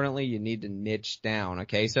 More importantly, you need to niche down.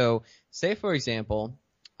 Okay. So say, for example,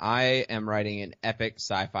 I am writing an epic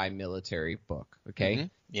sci-fi military book. Okay. Mm-hmm.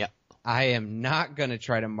 Yeah. I am not going to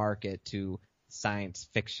try to market to science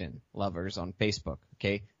fiction lovers on Facebook.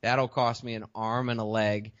 Okay. That'll cost me an arm and a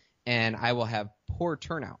leg, and I will have poor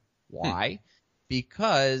turnout. Why?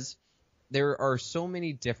 Because there are so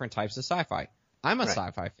many different types of sci-fi. I'm a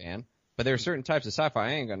sci-fi fan, but there are certain types of sci-fi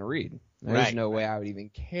I ain't going to read. There's no way I would even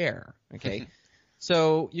care. Okay.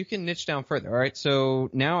 So you can niche down further. All right. So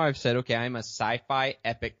now I've said, okay, I'm a sci-fi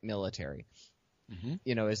epic military. Mm-hmm.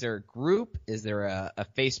 You know, is there a group? Is there a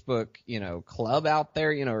Facebook, club out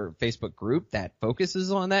there, or Facebook group that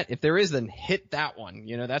focuses on that? If there is, then hit that one.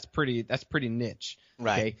 That's pretty niche.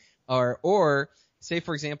 Right. Okay. Or say,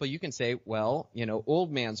 for example, you can say, well,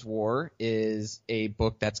 Old Man's War is a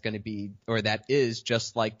book that's going to be, or that is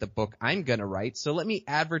just like the book I'm going to write. So let me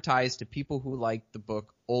advertise to people who like the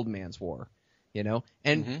book Old Man's War,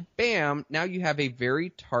 and bam, now you have a very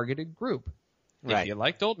targeted group. Right. If you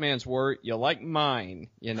liked Old Man's War, you like mine,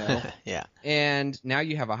 Yeah. And now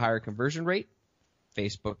you have a higher conversion rate.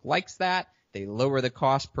 Facebook likes that. They lower the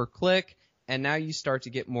cost per click, and now you start to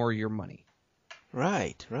get more of your money.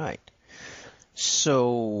 Right.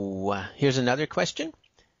 So here's another question.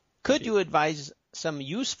 Could you advise some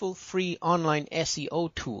useful free online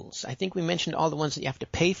SEO tools? I think we mentioned all the ones that you have to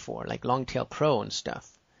pay for, like Longtail Pro and stuff.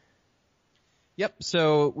 Yep.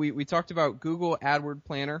 So we talked about Google AdWord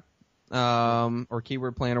Planner. Or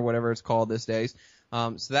Keyword Planner, whatever it's called these days.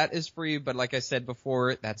 So that is free, but like I said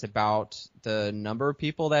before, that's about the number of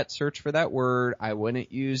people that search for that word. I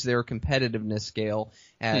wouldn't use their competitiveness scale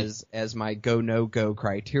as my go, no go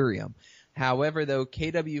criterion. However, though,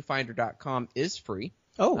 kwfinder.com is free.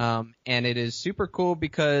 Oh. And it is super cool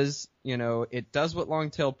because, it does what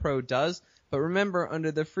Longtail Pro does, but remember,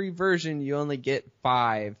 under the free version, you only get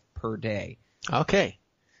 5 per day. Okay.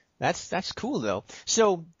 That's cool, though.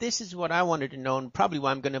 So this is what I wanted to know, and probably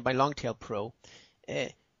why I'm going to buy Longtail Pro.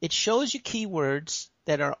 It shows you keywords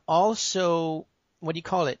that are also, what do you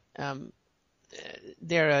call it? The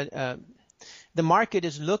market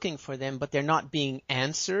is looking for them, but they're not being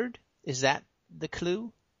answered. Is that the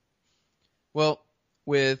clue? Well,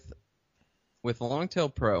 with Longtail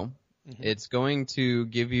Pro, it's going to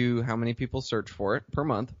give you how many people search for it per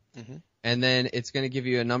month. Mm-hmm. And then it's going to give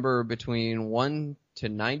you a number between 1 to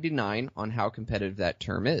 99 on how competitive that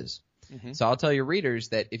term is. Mm-hmm. So I'll tell your readers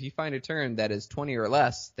that if you find a term that is 20 or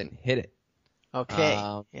less, then hit it. Okay.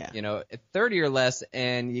 Yeah. 30 or less,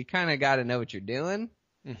 and you kind of got to know what you're doing.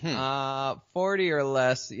 Mm-hmm. 40 or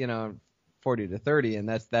less, 40 to 30, and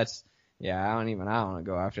that's I don't want to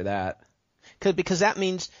go after that. Because that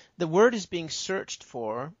means the word is being searched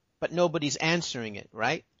for, but nobody's answering it,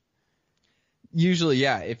 right? Usually,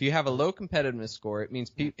 yeah. If you have a low competitiveness score, it means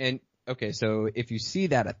so if you see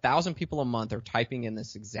that 1,000 people a month are typing in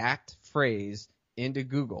this exact phrase into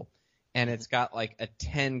Google, and it's got like a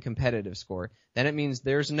 10 competitive score, then it means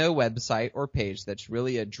there's no website or page that's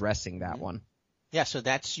really addressing that one. Yeah, so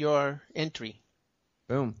that's your entry.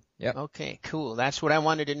 Boom. Yep. Okay, cool. That's what I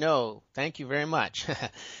wanted to know. Thank you very much.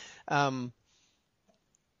 All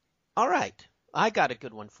right. I got a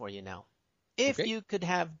good one for you now. If you could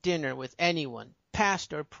have dinner with anyone,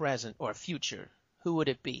 past or present or future, who would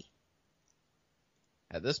it be?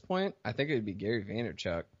 At this point, I think it would be Gary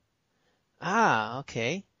Vaynerchuk. Ah,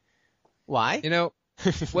 okay. Why?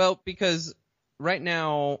 Well, because right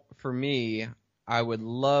now, for me, I would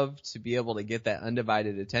love to be able to get that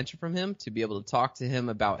undivided attention from him, to be able to talk to him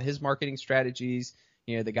about his marketing strategies,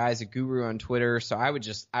 The guy's a guru on Twitter. So I would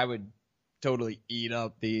totally eat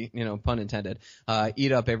up pun intended,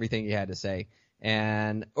 eat up everything he had to say.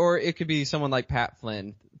 Or it could be someone like Pat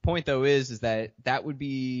Flynn. The point though is that would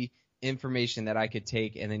be information that I could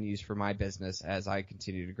take and then use for my business as I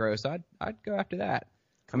continue to grow. So I'd go after that.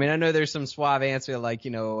 I mean, I know there's some suave answer like,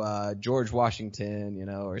 George Washington,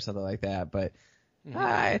 or something like that, but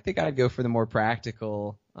I think I'd go for the more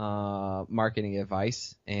practical, marketing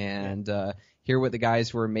advice and, hear what the guys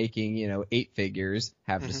who are making, 8 figures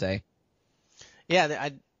have to say. Yeah.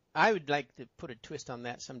 I would like to put a twist on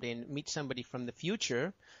that someday and meet somebody from the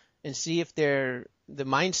future and see if the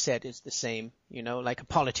mindset is the same, like a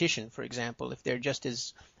politician, for example, if they're just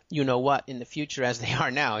as in the future as they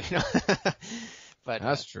are now, But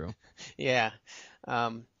that's true. Yeah.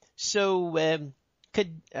 Let's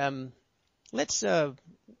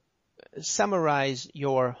summarize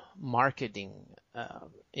your marketing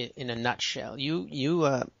in a nutshell. You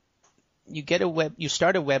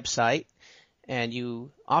start a website and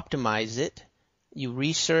you optimize it. You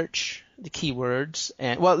research the keywords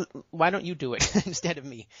and why don't you do it instead of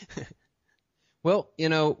me? Well,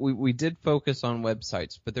 we did focus on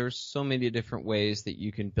websites, but there's so many different ways that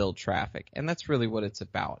you can build traffic. And that's really what it's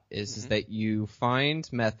about is that you find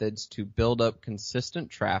methods to build up consistent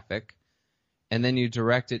traffic and then you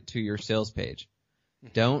direct it to your sales page.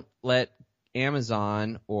 Don't let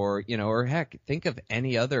Amazon or heck, think of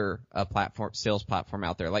any other sales platform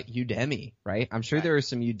out there like Udemy, right? I'm sure there are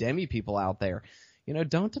some Udemy people out there.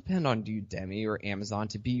 Don't depend on Udemy or Amazon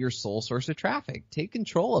to be your sole source of traffic. Take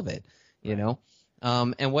control of it.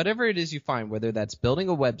 And whatever it is you find, whether that's building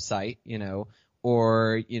a website,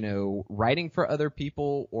 or, writing for other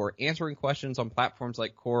people or answering questions on platforms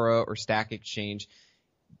like Quora or Stack Exchange,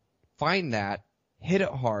 find that, hit it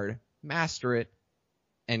hard, master it,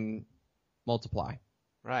 and multiply.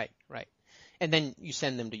 Right. And then you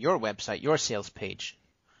send them to your website, your sales page.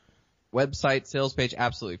 Website, sales page,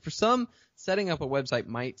 absolutely. For some, setting up a website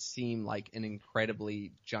might seem like an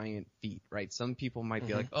incredibly giant feat, right? Some people might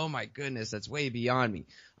be like, oh my goodness, that's way beyond me.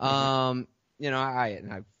 I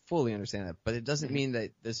fully understand that, but it doesn't mean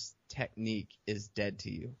that this technique is dead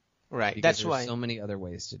to you. Right. Because That's why so many other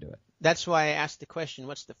ways to do it. That's why I asked the question,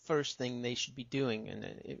 what's the first thing they should be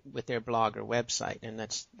doing with their blog or website? And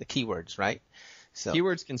that's the keywords, right? So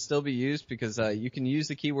keywords can still be used because you can use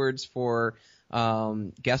the keywords for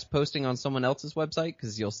guest posting on someone else's website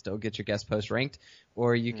because you'll still get your guest post ranked.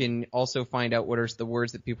 Or you can also find out what are the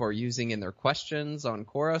words that people are using in their questions on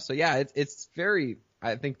Quora. So yeah,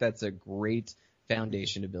 I think that's a great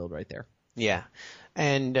foundation to build right there. Yeah.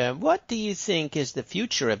 And what do you think is the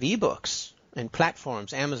future of ebooks and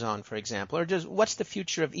platforms, Amazon, for example, or just what's the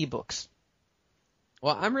future of ebooks?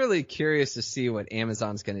 Well, I'm really curious to see what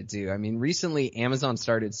Amazon's going to do. I mean, recently Amazon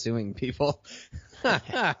started suing people.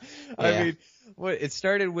 I mean, it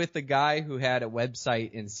started with the guy who had a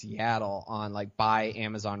website in Seattle on like buy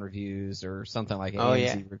Amazon reviews or something like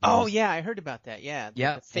AMZ reviews. Oh yeah, I heard about that. Yeah.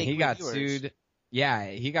 The fake he got sued. Yeah,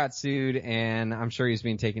 he got sued, and I'm sure he's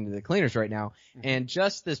being taken to the cleaners right now. And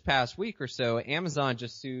just this past week or so, Amazon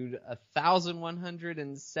just sued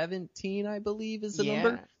 1,117, I believe, is the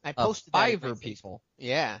number. I posted that Fiverr people.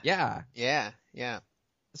 Yeah.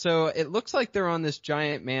 So it looks like they're on this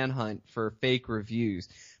giant manhunt for fake reviews,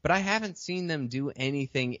 but I haven't seen them do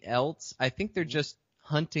anything else. I think they're just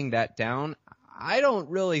hunting that down. I don't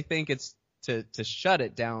really think it's to shut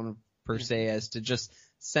it down per se as to just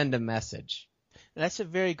send a message. That's a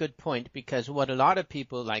very good point because what a lot of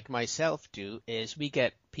people like myself do is we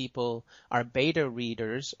get people, our beta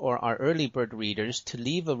readers or our early bird readers to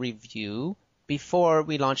leave a review before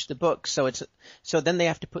we launch the book. So then they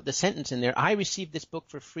have to put the sentence in there, I received this book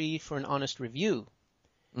for free for an honest review.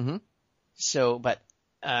 So, but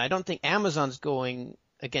I don't think Amazon's going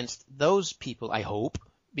against those people, I hope,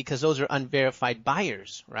 because those are unverified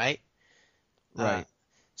buyers, right? Right.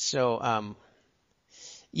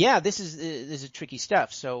 Yeah, this is tricky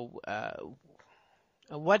stuff. So,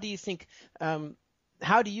 what do you think?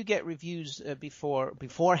 How do you get reviews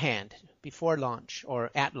beforehand, before launch or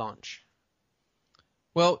at launch?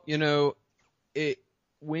 Well, when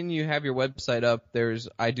you have your website up,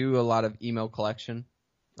 I do a lot of email collection.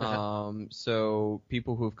 So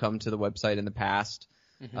people who've come to the website in the past.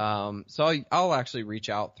 So I'll actually reach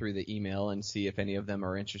out through the email and see if any of them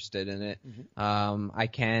are interested in it. I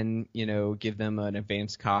can, give them an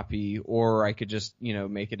advanced copy, or I could just,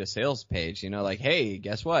 make it a sales page, like, hey,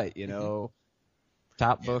 guess what,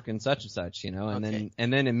 top book and such, and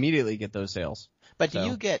then immediately get those sales. But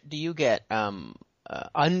do you get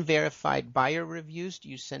unverified buyer reviews? Do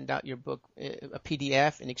you send out your book, a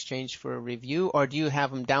PDF in exchange for a review, or do you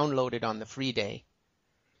have them downloaded on the free day?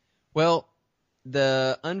 Well,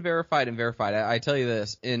 the unverified and verified, I tell you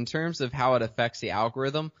this, in terms of how it affects the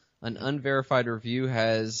algorithm, an unverified review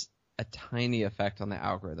has a tiny effect on the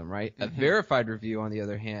algorithm, right? A verified review, on the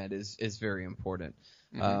other hand, is very important.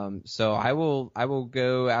 So I will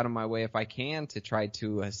go out of my way if I can to try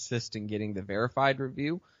to assist in getting the verified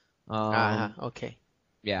review. Okay.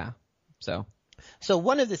 Yeah. So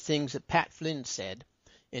one of the things that Pat Flynn said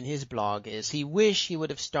in his blog is he wished he would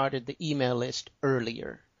have started the email list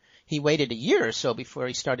earlier. He waited a year or so before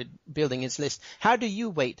he started building his list. How do you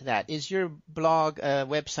weight that? Is your blog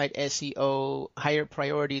website SEO higher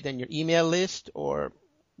priority than your email list, or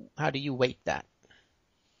how do you weight that?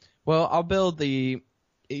 Well, it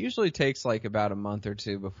usually takes like about a month or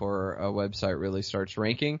two before a website really starts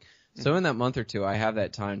ranking. So in that month or two, I have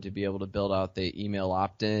that time to be able to build out the email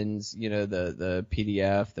opt-ins, the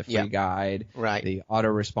PDF, the free guide, right, the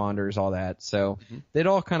autoresponders, all that. So it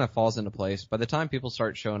all kind of falls into place. By the time people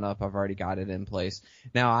start showing up, I've already got it in place.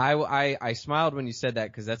 Now, I smiled when you said that,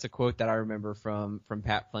 because that's a quote that I remember from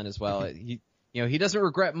Pat Flynn as well. He doesn't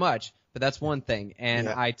regret much, but that's one thing. And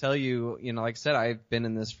I tell you, like I said, I've been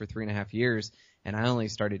in this for 3.5 years. And I only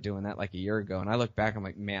started doing that like a year ago. And I look back, I'm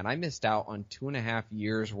like, man, I missed out on 2.5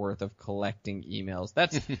 years worth of collecting emails.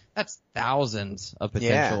 That's thousands of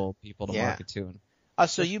potential people to market to.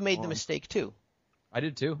 So you made the mistake too. I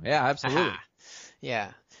did too. Yeah, absolutely. Yeah.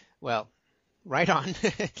 Well, right on.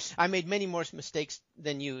 I made many more mistakes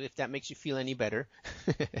than you, if that makes you feel any better.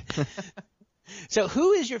 So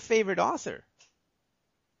who is your favorite author?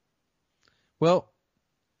 Well,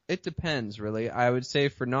 it depends, really. I would say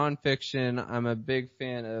for nonfiction, I'm a big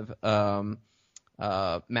fan of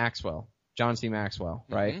Maxwell, John C. Maxwell,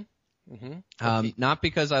 right? Not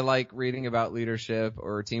because I like reading about leadership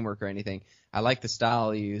or teamwork or anything. I like the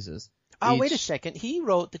style he uses. Wait a second. He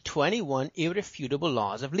wrote the 21 Irrefutable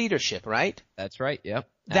Laws of Leadership, right? That's right. Yep.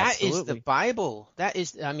 That is the Bible. That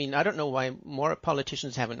is, I don't know why more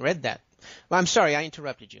politicians haven't read that. Well, I'm sorry, I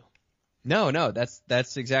interrupted you. No,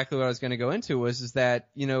 that's exactly what I was going to go into, is that,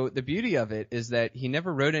 the beauty of it is that he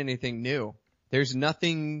never wrote anything new. There's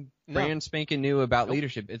nothing brand spanking new about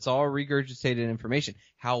leadership. It's all regurgitated information.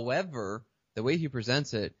 However, the way he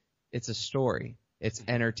presents it, it's a story. It's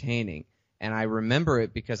entertaining. And I remember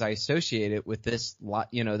it because I associate it with this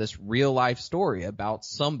real life story about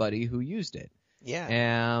somebody who used it. Yeah.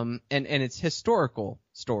 And it's historical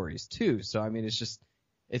stories too. So,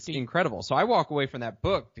 it's incredible. So I walk away from that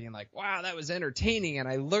book being like, wow, that was entertaining. And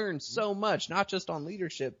I learned so much, not just on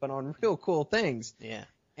leadership, but on real cool things. Yeah.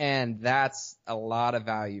 And that's a lot of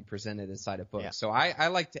value presented inside a book. Yeah. So I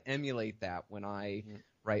like to emulate that when I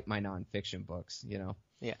write my nonfiction books,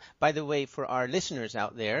 Yeah. By the way, for our listeners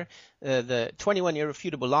out there, the 21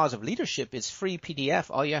 Irrefutable Laws of Leadership is free PDF.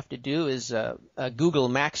 All you have to do is Google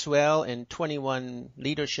Maxwell and 21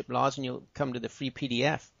 Leadership Laws, and you'll come to the free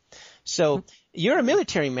PDF. So you're a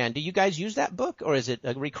military man. Do you guys use that book, or is it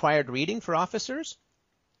a required reading for officers?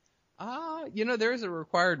 There's a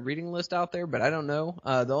required reading list out there, but I don't know.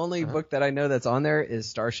 The only book that I know that's on there is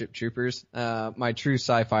Starship Troopers. My true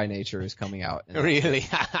sci-fi nature is coming out. Really?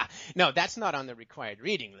 No, that's not on the required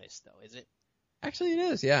reading list, though, is it? Actually, it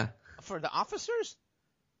is, yeah. For the officers?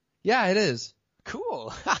 Yeah, it is.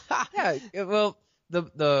 Cool. Yeah, well,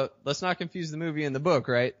 the let's not confuse the movie and the book,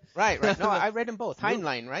 right? Right. No, I read them both.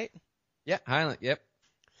 Heinlein, right? Yeah, Heinlein, yep.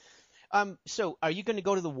 So are you going to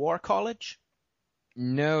go to the War College?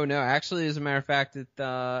 No. Actually, as a matter of fact, at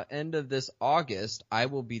the end of this August, I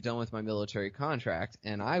will be done with my military contract,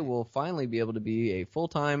 and I will finally be able to be a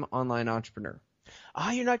full-time online entrepreneur.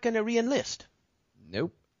 You're not going to re-enlist?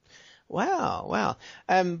 Nope. Wow.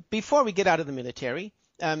 Before we get out of the military,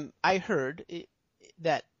 I heard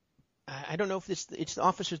that, I don't know if it's the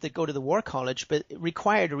officers that go to the War College, but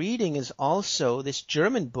required reading is also this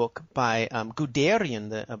German book by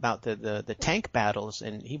Guderian about the tank battles,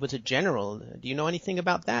 and he was a general. Do you know anything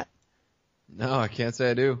about that? No, I can't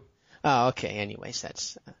say I do. Oh, okay. Anyways,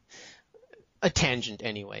 that's a tangent.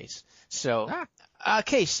 Anyways, so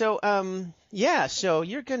okay, so so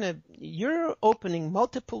you're opening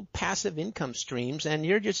multiple passive income streams, and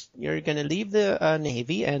you're gonna leave the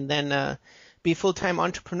Navy and then be a full-time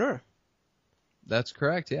entrepreneur. That's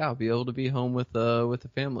correct. Yeah, I'll be able to be home with the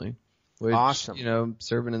family. Which, awesome.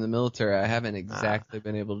 Serving in the military, I haven't exactly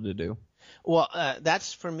been able to do. Well,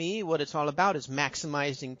 that's for me what it's all about, is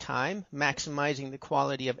maximizing time, maximizing the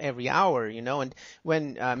quality of every hour, and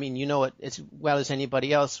when, you know it as well as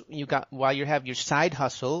anybody else, while you have your side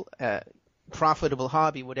hustle, profitable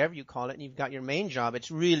hobby, whatever you call it, and you've got your main job,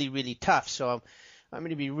 it's really, really tough. So I'm going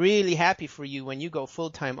to be really happy for you when you go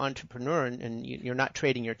full-time entrepreneur and you're not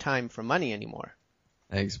trading your time for money anymore.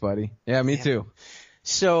 Thanks, buddy. Yeah, me too.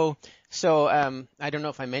 So I don't know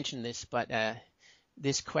if I mentioned this, but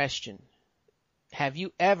this question: have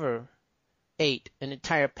you ever ate an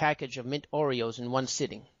entire package of mint Oreos in one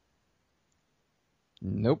sitting?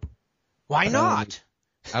 Nope. Why not?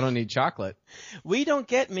 I don't need chocolate. We don't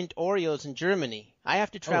get mint Oreos in Germany. I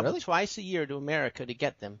have to travel really? twice a year to America to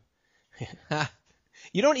get them.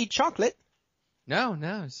 You don't eat chocolate? No.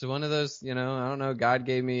 It's one of those, I don't know, God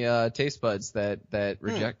gave me taste buds that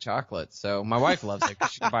reject chocolate. So my wife loves it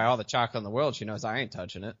 'cause she can buy all the chocolate in the world. She knows I ain't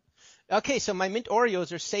touching it. Okay, so my mint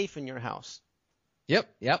Oreos are safe in your house. Yep.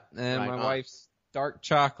 And Right my on. wife's dark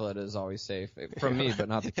chocolate is always safe from me, but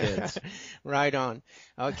not the kids. Right on.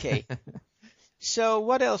 Okay. So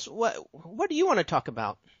what else? What do you want to talk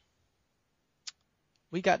about?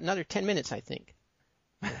 We got another 10 minutes, I think.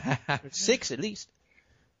 Or 6 at least.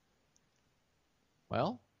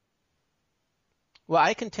 Well,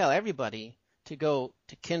 I can tell everybody to go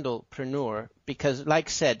to Kindlepreneur because, like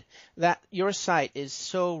I said, that your site is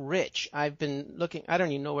so rich. I've been looking. I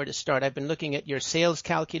don't even know where to start. I've been looking at your sales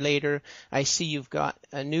calculator. I see you've got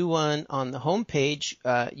a new one on the homepage.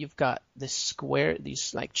 You've got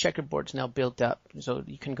these like checkerboards now built up, so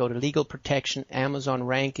you can go to legal protection, Amazon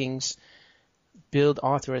rankings, build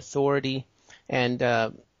author authority, and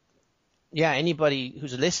anybody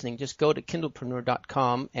who's listening, just go to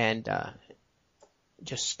kindlepreneur.com and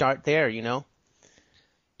just start there,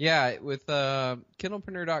 yeah, with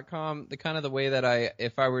kindlepreneur.com, the way that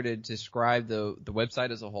if I were to describe the website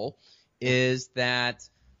as a whole, is that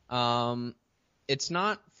it's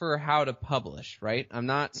not for how to publish, right? I'm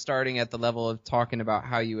not starting at the level of talking about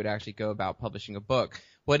how you would actually go about publishing a book.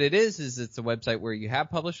 What it is it's a website where you have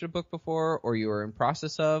published a book before or you are in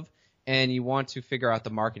process of, and you want to figure out the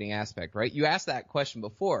marketing aspect, right? You asked that question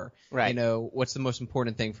before, right? What's the most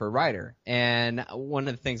important thing for a writer? And one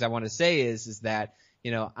of the things I want to say is that,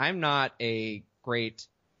 I'm not a great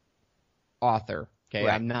author, okay?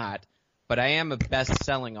 Right. I'm not, but I am a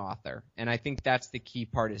best-selling author, and I think that's the key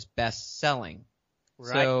part is best-selling.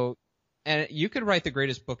 Right. So, and you could write the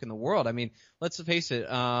greatest book in the world. I mean, let's face it,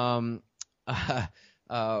 good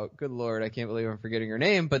Lord, I can't believe I'm forgetting her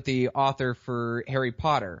name, but the author for Harry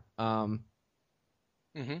Potter. Yeah.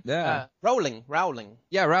 Rowling.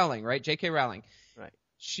 Yeah, Rowling, right? J.K. Rowling. Right.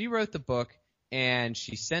 She wrote the book, and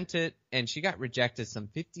she sent it, and she got rejected some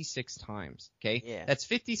 56 times, okay? Yeah. That's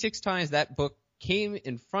 56 times that book came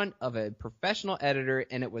in front of a professional editor,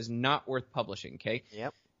 and it was not worth publishing, okay?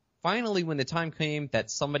 Yep. Finally, when the time came that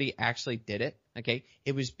somebody actually did it, okay,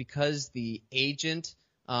 it was because the agent –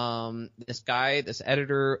 this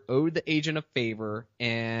editor owed the agent a favor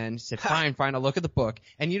and said, fine, I'll look at the book.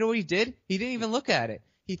 And you know what he did? He didn't even look at it.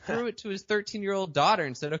 He threw it to his 13-year-old daughter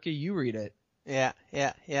and said, okay, you read it. Yeah.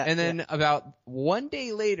 And then about one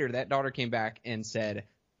day later, that daughter came back and said,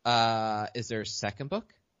 is there a second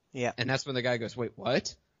book? Yeah. And that's when the guy goes, wait,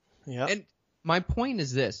 what? Yeah. And my point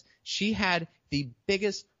is this. She had the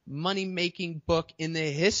biggest money-making book in the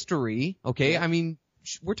history, okay? Yeah. I mean,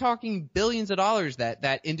 we're talking billions of dollars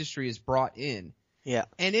that industry has brought in. Yeah.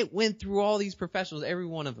 And it went through all these professionals. Every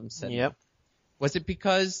one of them said, yep. Was it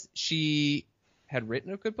because she had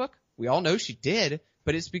written a good book? We all know she did,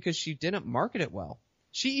 but it's because she didn't market it well.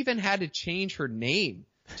 She even had to change her name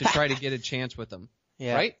to try to get a chance with them.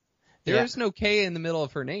 Yeah. Right? There's no K in the middle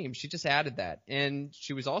of her name. She just added that. And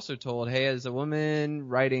she was also told, hey, as a woman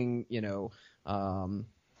writing,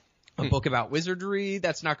 a book about wizardry,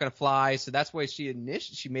 that's not going to fly. So that's why she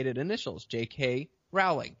made it initials, J.K.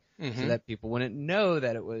 Rowling, so that people wouldn't know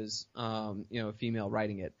that it was, a female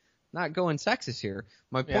writing it. Not going sexist here.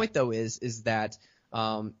 My point though is that,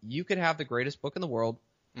 you could have the greatest book in the world,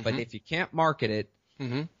 but if you can't market it,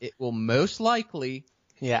 it will most likely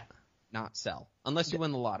not sell unless you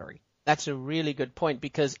win the lottery. That's a really good point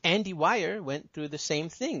because Andy Weir went through the same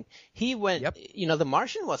thing. He went, The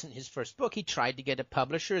Martian wasn't his first book. He tried to get a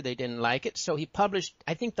publisher. They didn't like it. So he published,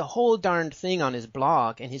 I think, the whole darned thing on his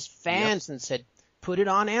blog and his fans and said, put it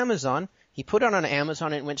on Amazon. He put it on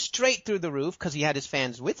Amazon and it went straight through the roof because he had his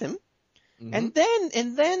fans with him. And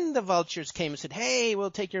then the vultures came and said, hey, we'll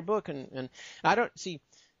take your book. And I don't see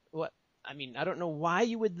I don't know why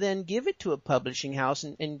you would then give it to a publishing house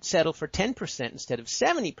and settle for 10% instead of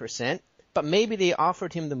 70%, but maybe they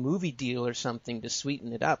offered him the movie deal or something to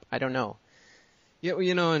sweeten it up. I don't know. Yeah,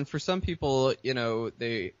 well, and for some people,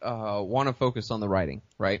 they want to focus on the writing,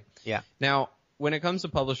 right? Yeah. Now, when it comes to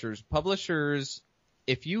publishers,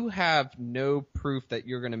 if you have no proof that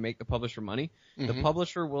you're going to make the publisher money, the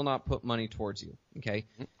publisher will not put money towards you, okay?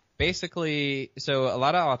 Basically, so a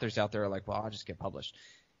lot of authors out there are like, well, I'll just get published.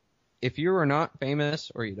 if you are not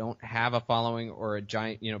famous or you don't have a following or a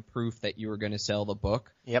giant, proof that you are going to sell the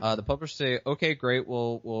book, the publishers say, okay, great,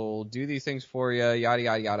 we'll do these things for you, yada,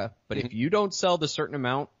 yada, yada. But if you don't sell the certain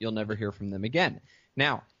amount, you'll never hear from them again.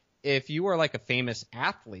 Now, if you are like a famous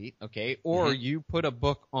athlete, okay, or you put a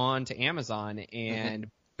book onto Amazon and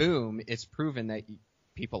boom, it's proven that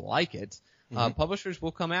people like it, publishers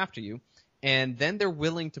will come after you, and then they're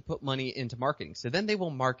willing to put money into marketing. So then they will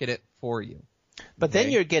market it for you. But then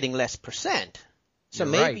you're getting less percent. So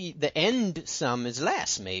maybe right. the end sum is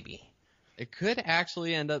less, maybe. It could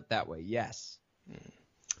actually end up that way, yes.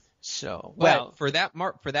 So, but for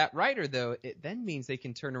that writer, though, it then means they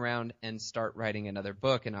can turn around and start writing another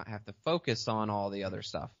book and not have to focus on all the other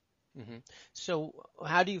stuff. So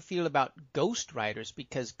how do you feel about ghostwriters?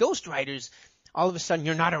 Because ghostwriters, all of a sudden,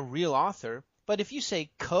 you're not a real author. But if you say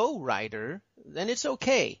co-writer, then it's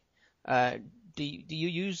okay. Do you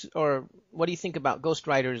use, or what do you think about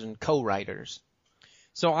ghostwriters and co-writers?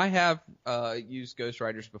 So I have used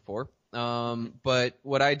ghostwriters before, but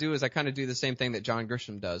what I do is I kind of do the same thing that John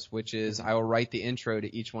Grisham does, which is I will write the intro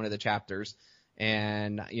to each one of the chapters,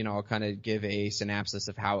 and I'll kind of give a synopsis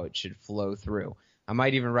of how it should flow through. I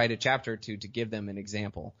might even write a chapter or two to give them an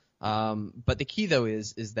example. But the key, though,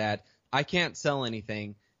 is that I can't sell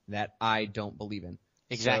anything that I don't believe in.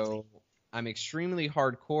 Exactly. So I'm extremely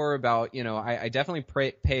hardcore about, I definitely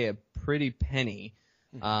pay a pretty penny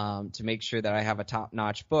to make sure that I have a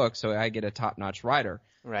top-notch book so I get a top-notch writer.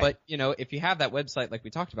 Right. But, if you have that website like we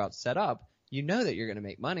talked about set up, you know that you're going to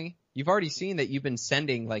make money. You've already seen that you've been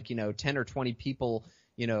sending 10 or 20 people,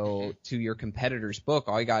 to your competitor's book.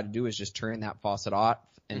 All you got to do is just turn that faucet off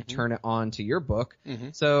and turn it on to your book.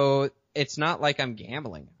 So it's not like I'm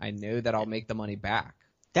gambling. I know that I'll make the money back.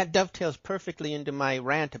 That dovetails perfectly into my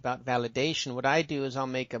rant about validation. What I do is I'll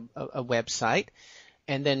make a website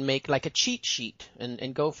and then make like a cheat sheet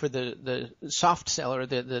and go for the soft sell or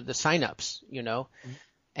the sign-ups,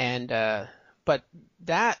 And but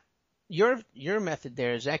that your method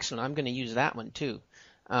there is excellent. I'm going to use that one too.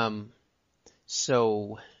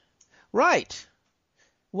 So right.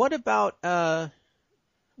 What about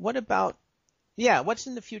what's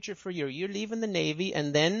in the future for you? You're leaving the Navy,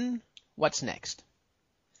 and then what's next?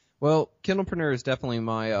 Well, Kindlepreneur is definitely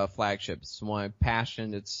my flagship. It's my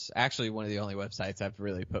passion. It's actually one of the only websites I've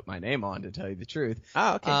really put my name on, to tell you the truth.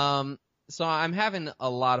 Oh, okay. So I'm having a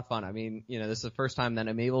lot of fun. I mean, this is the first time that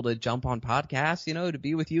I'm able to jump on podcasts, to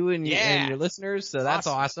be with you and your listeners. So that's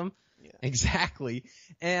awesome. Yeah. Exactly.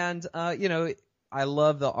 And, I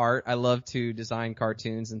love the art. I love to design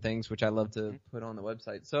cartoons and things, which I love to put on the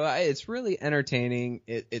website. So it's really entertaining.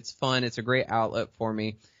 It's fun. It's a great outlet for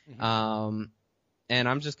me. And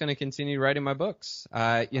I'm just going to continue writing my books.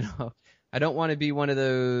 I don't want to be one of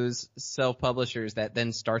those self-publishers that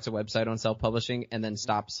then starts a website on self-publishing and then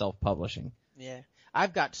stops self-publishing. Yeah.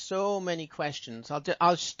 I've got so many questions.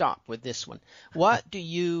 I'll stop with this one. What do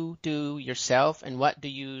you do yourself, and what do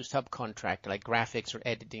you subcontract, like graphics or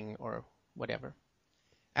editing or whatever?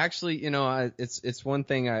 Actually, it's one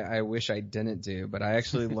thing I wish I didn't do, but I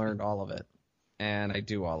actually learned all of it, and I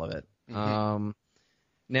do all of it.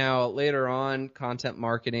 Now, later on, content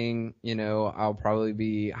marketing, I'll probably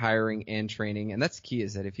be hiring and training. And that's the key,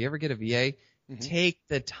 is that if you ever get a VA, take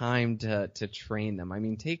the time to train them. I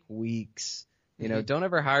mean, take weeks. Don't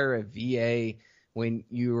ever hire a VA when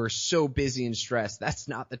you are so busy and stressed. That's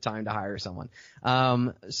not the time to hire someone.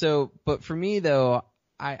 But for me, though,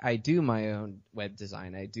 I do my own web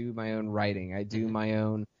design. I do my own writing. I do my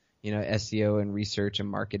own, SEO and research and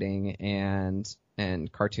marketing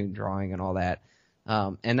and cartoon drawing and all that.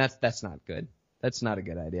 And that's not good. That's not a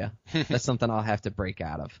good idea. That's something I'll have to break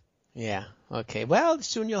out of. Yeah. Okay. Well,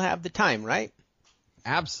 soon you'll have the time, right?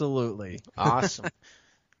 Absolutely. Awesome.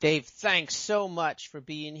 Dave, thanks so much for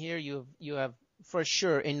being here. You have for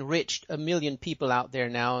sure enriched a million people out there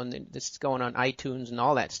now, and this is going on iTunes and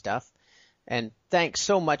all that stuff. And thanks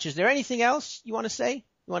so much. Is there anything else you want to say?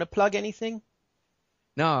 You want to plug anything?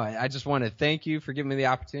 No, I just want to thank you for giving me the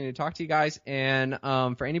opportunity to talk to you guys. And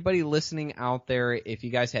for anybody listening out there, if you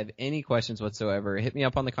guys have any questions whatsoever, hit me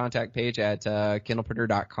up on the contact page at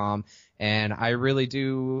kindlepreneur.com. And I really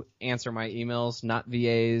do answer my emails, not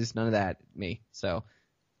VAs, none of that, me. So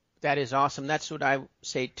that is awesome. That's what I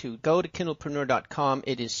say too. Go to kindlepreneur.com.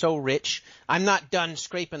 It is so rich. I'm not done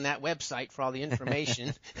scraping that website for all the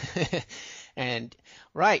information. And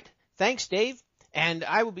right. Thanks, Dave. And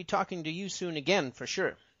I will be talking to you soon again, for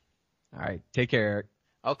sure. All right. Take care, Eric.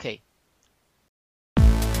 Okay.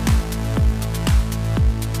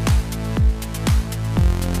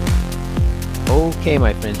 Okay,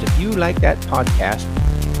 my friends, if you like that podcast,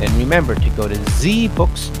 then remember to go to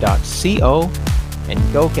zbooks.co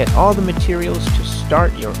and go get all the materials to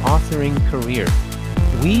start your authoring career.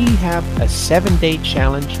 We have a 7-day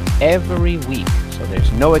challenge every week, so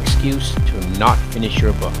there's no excuse to not finish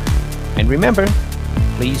your book. And remember,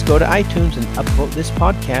 please go to iTunes and upvote this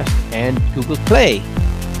podcast and Google Play.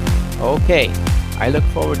 Okay, I look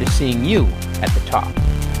forward to seeing you at the top.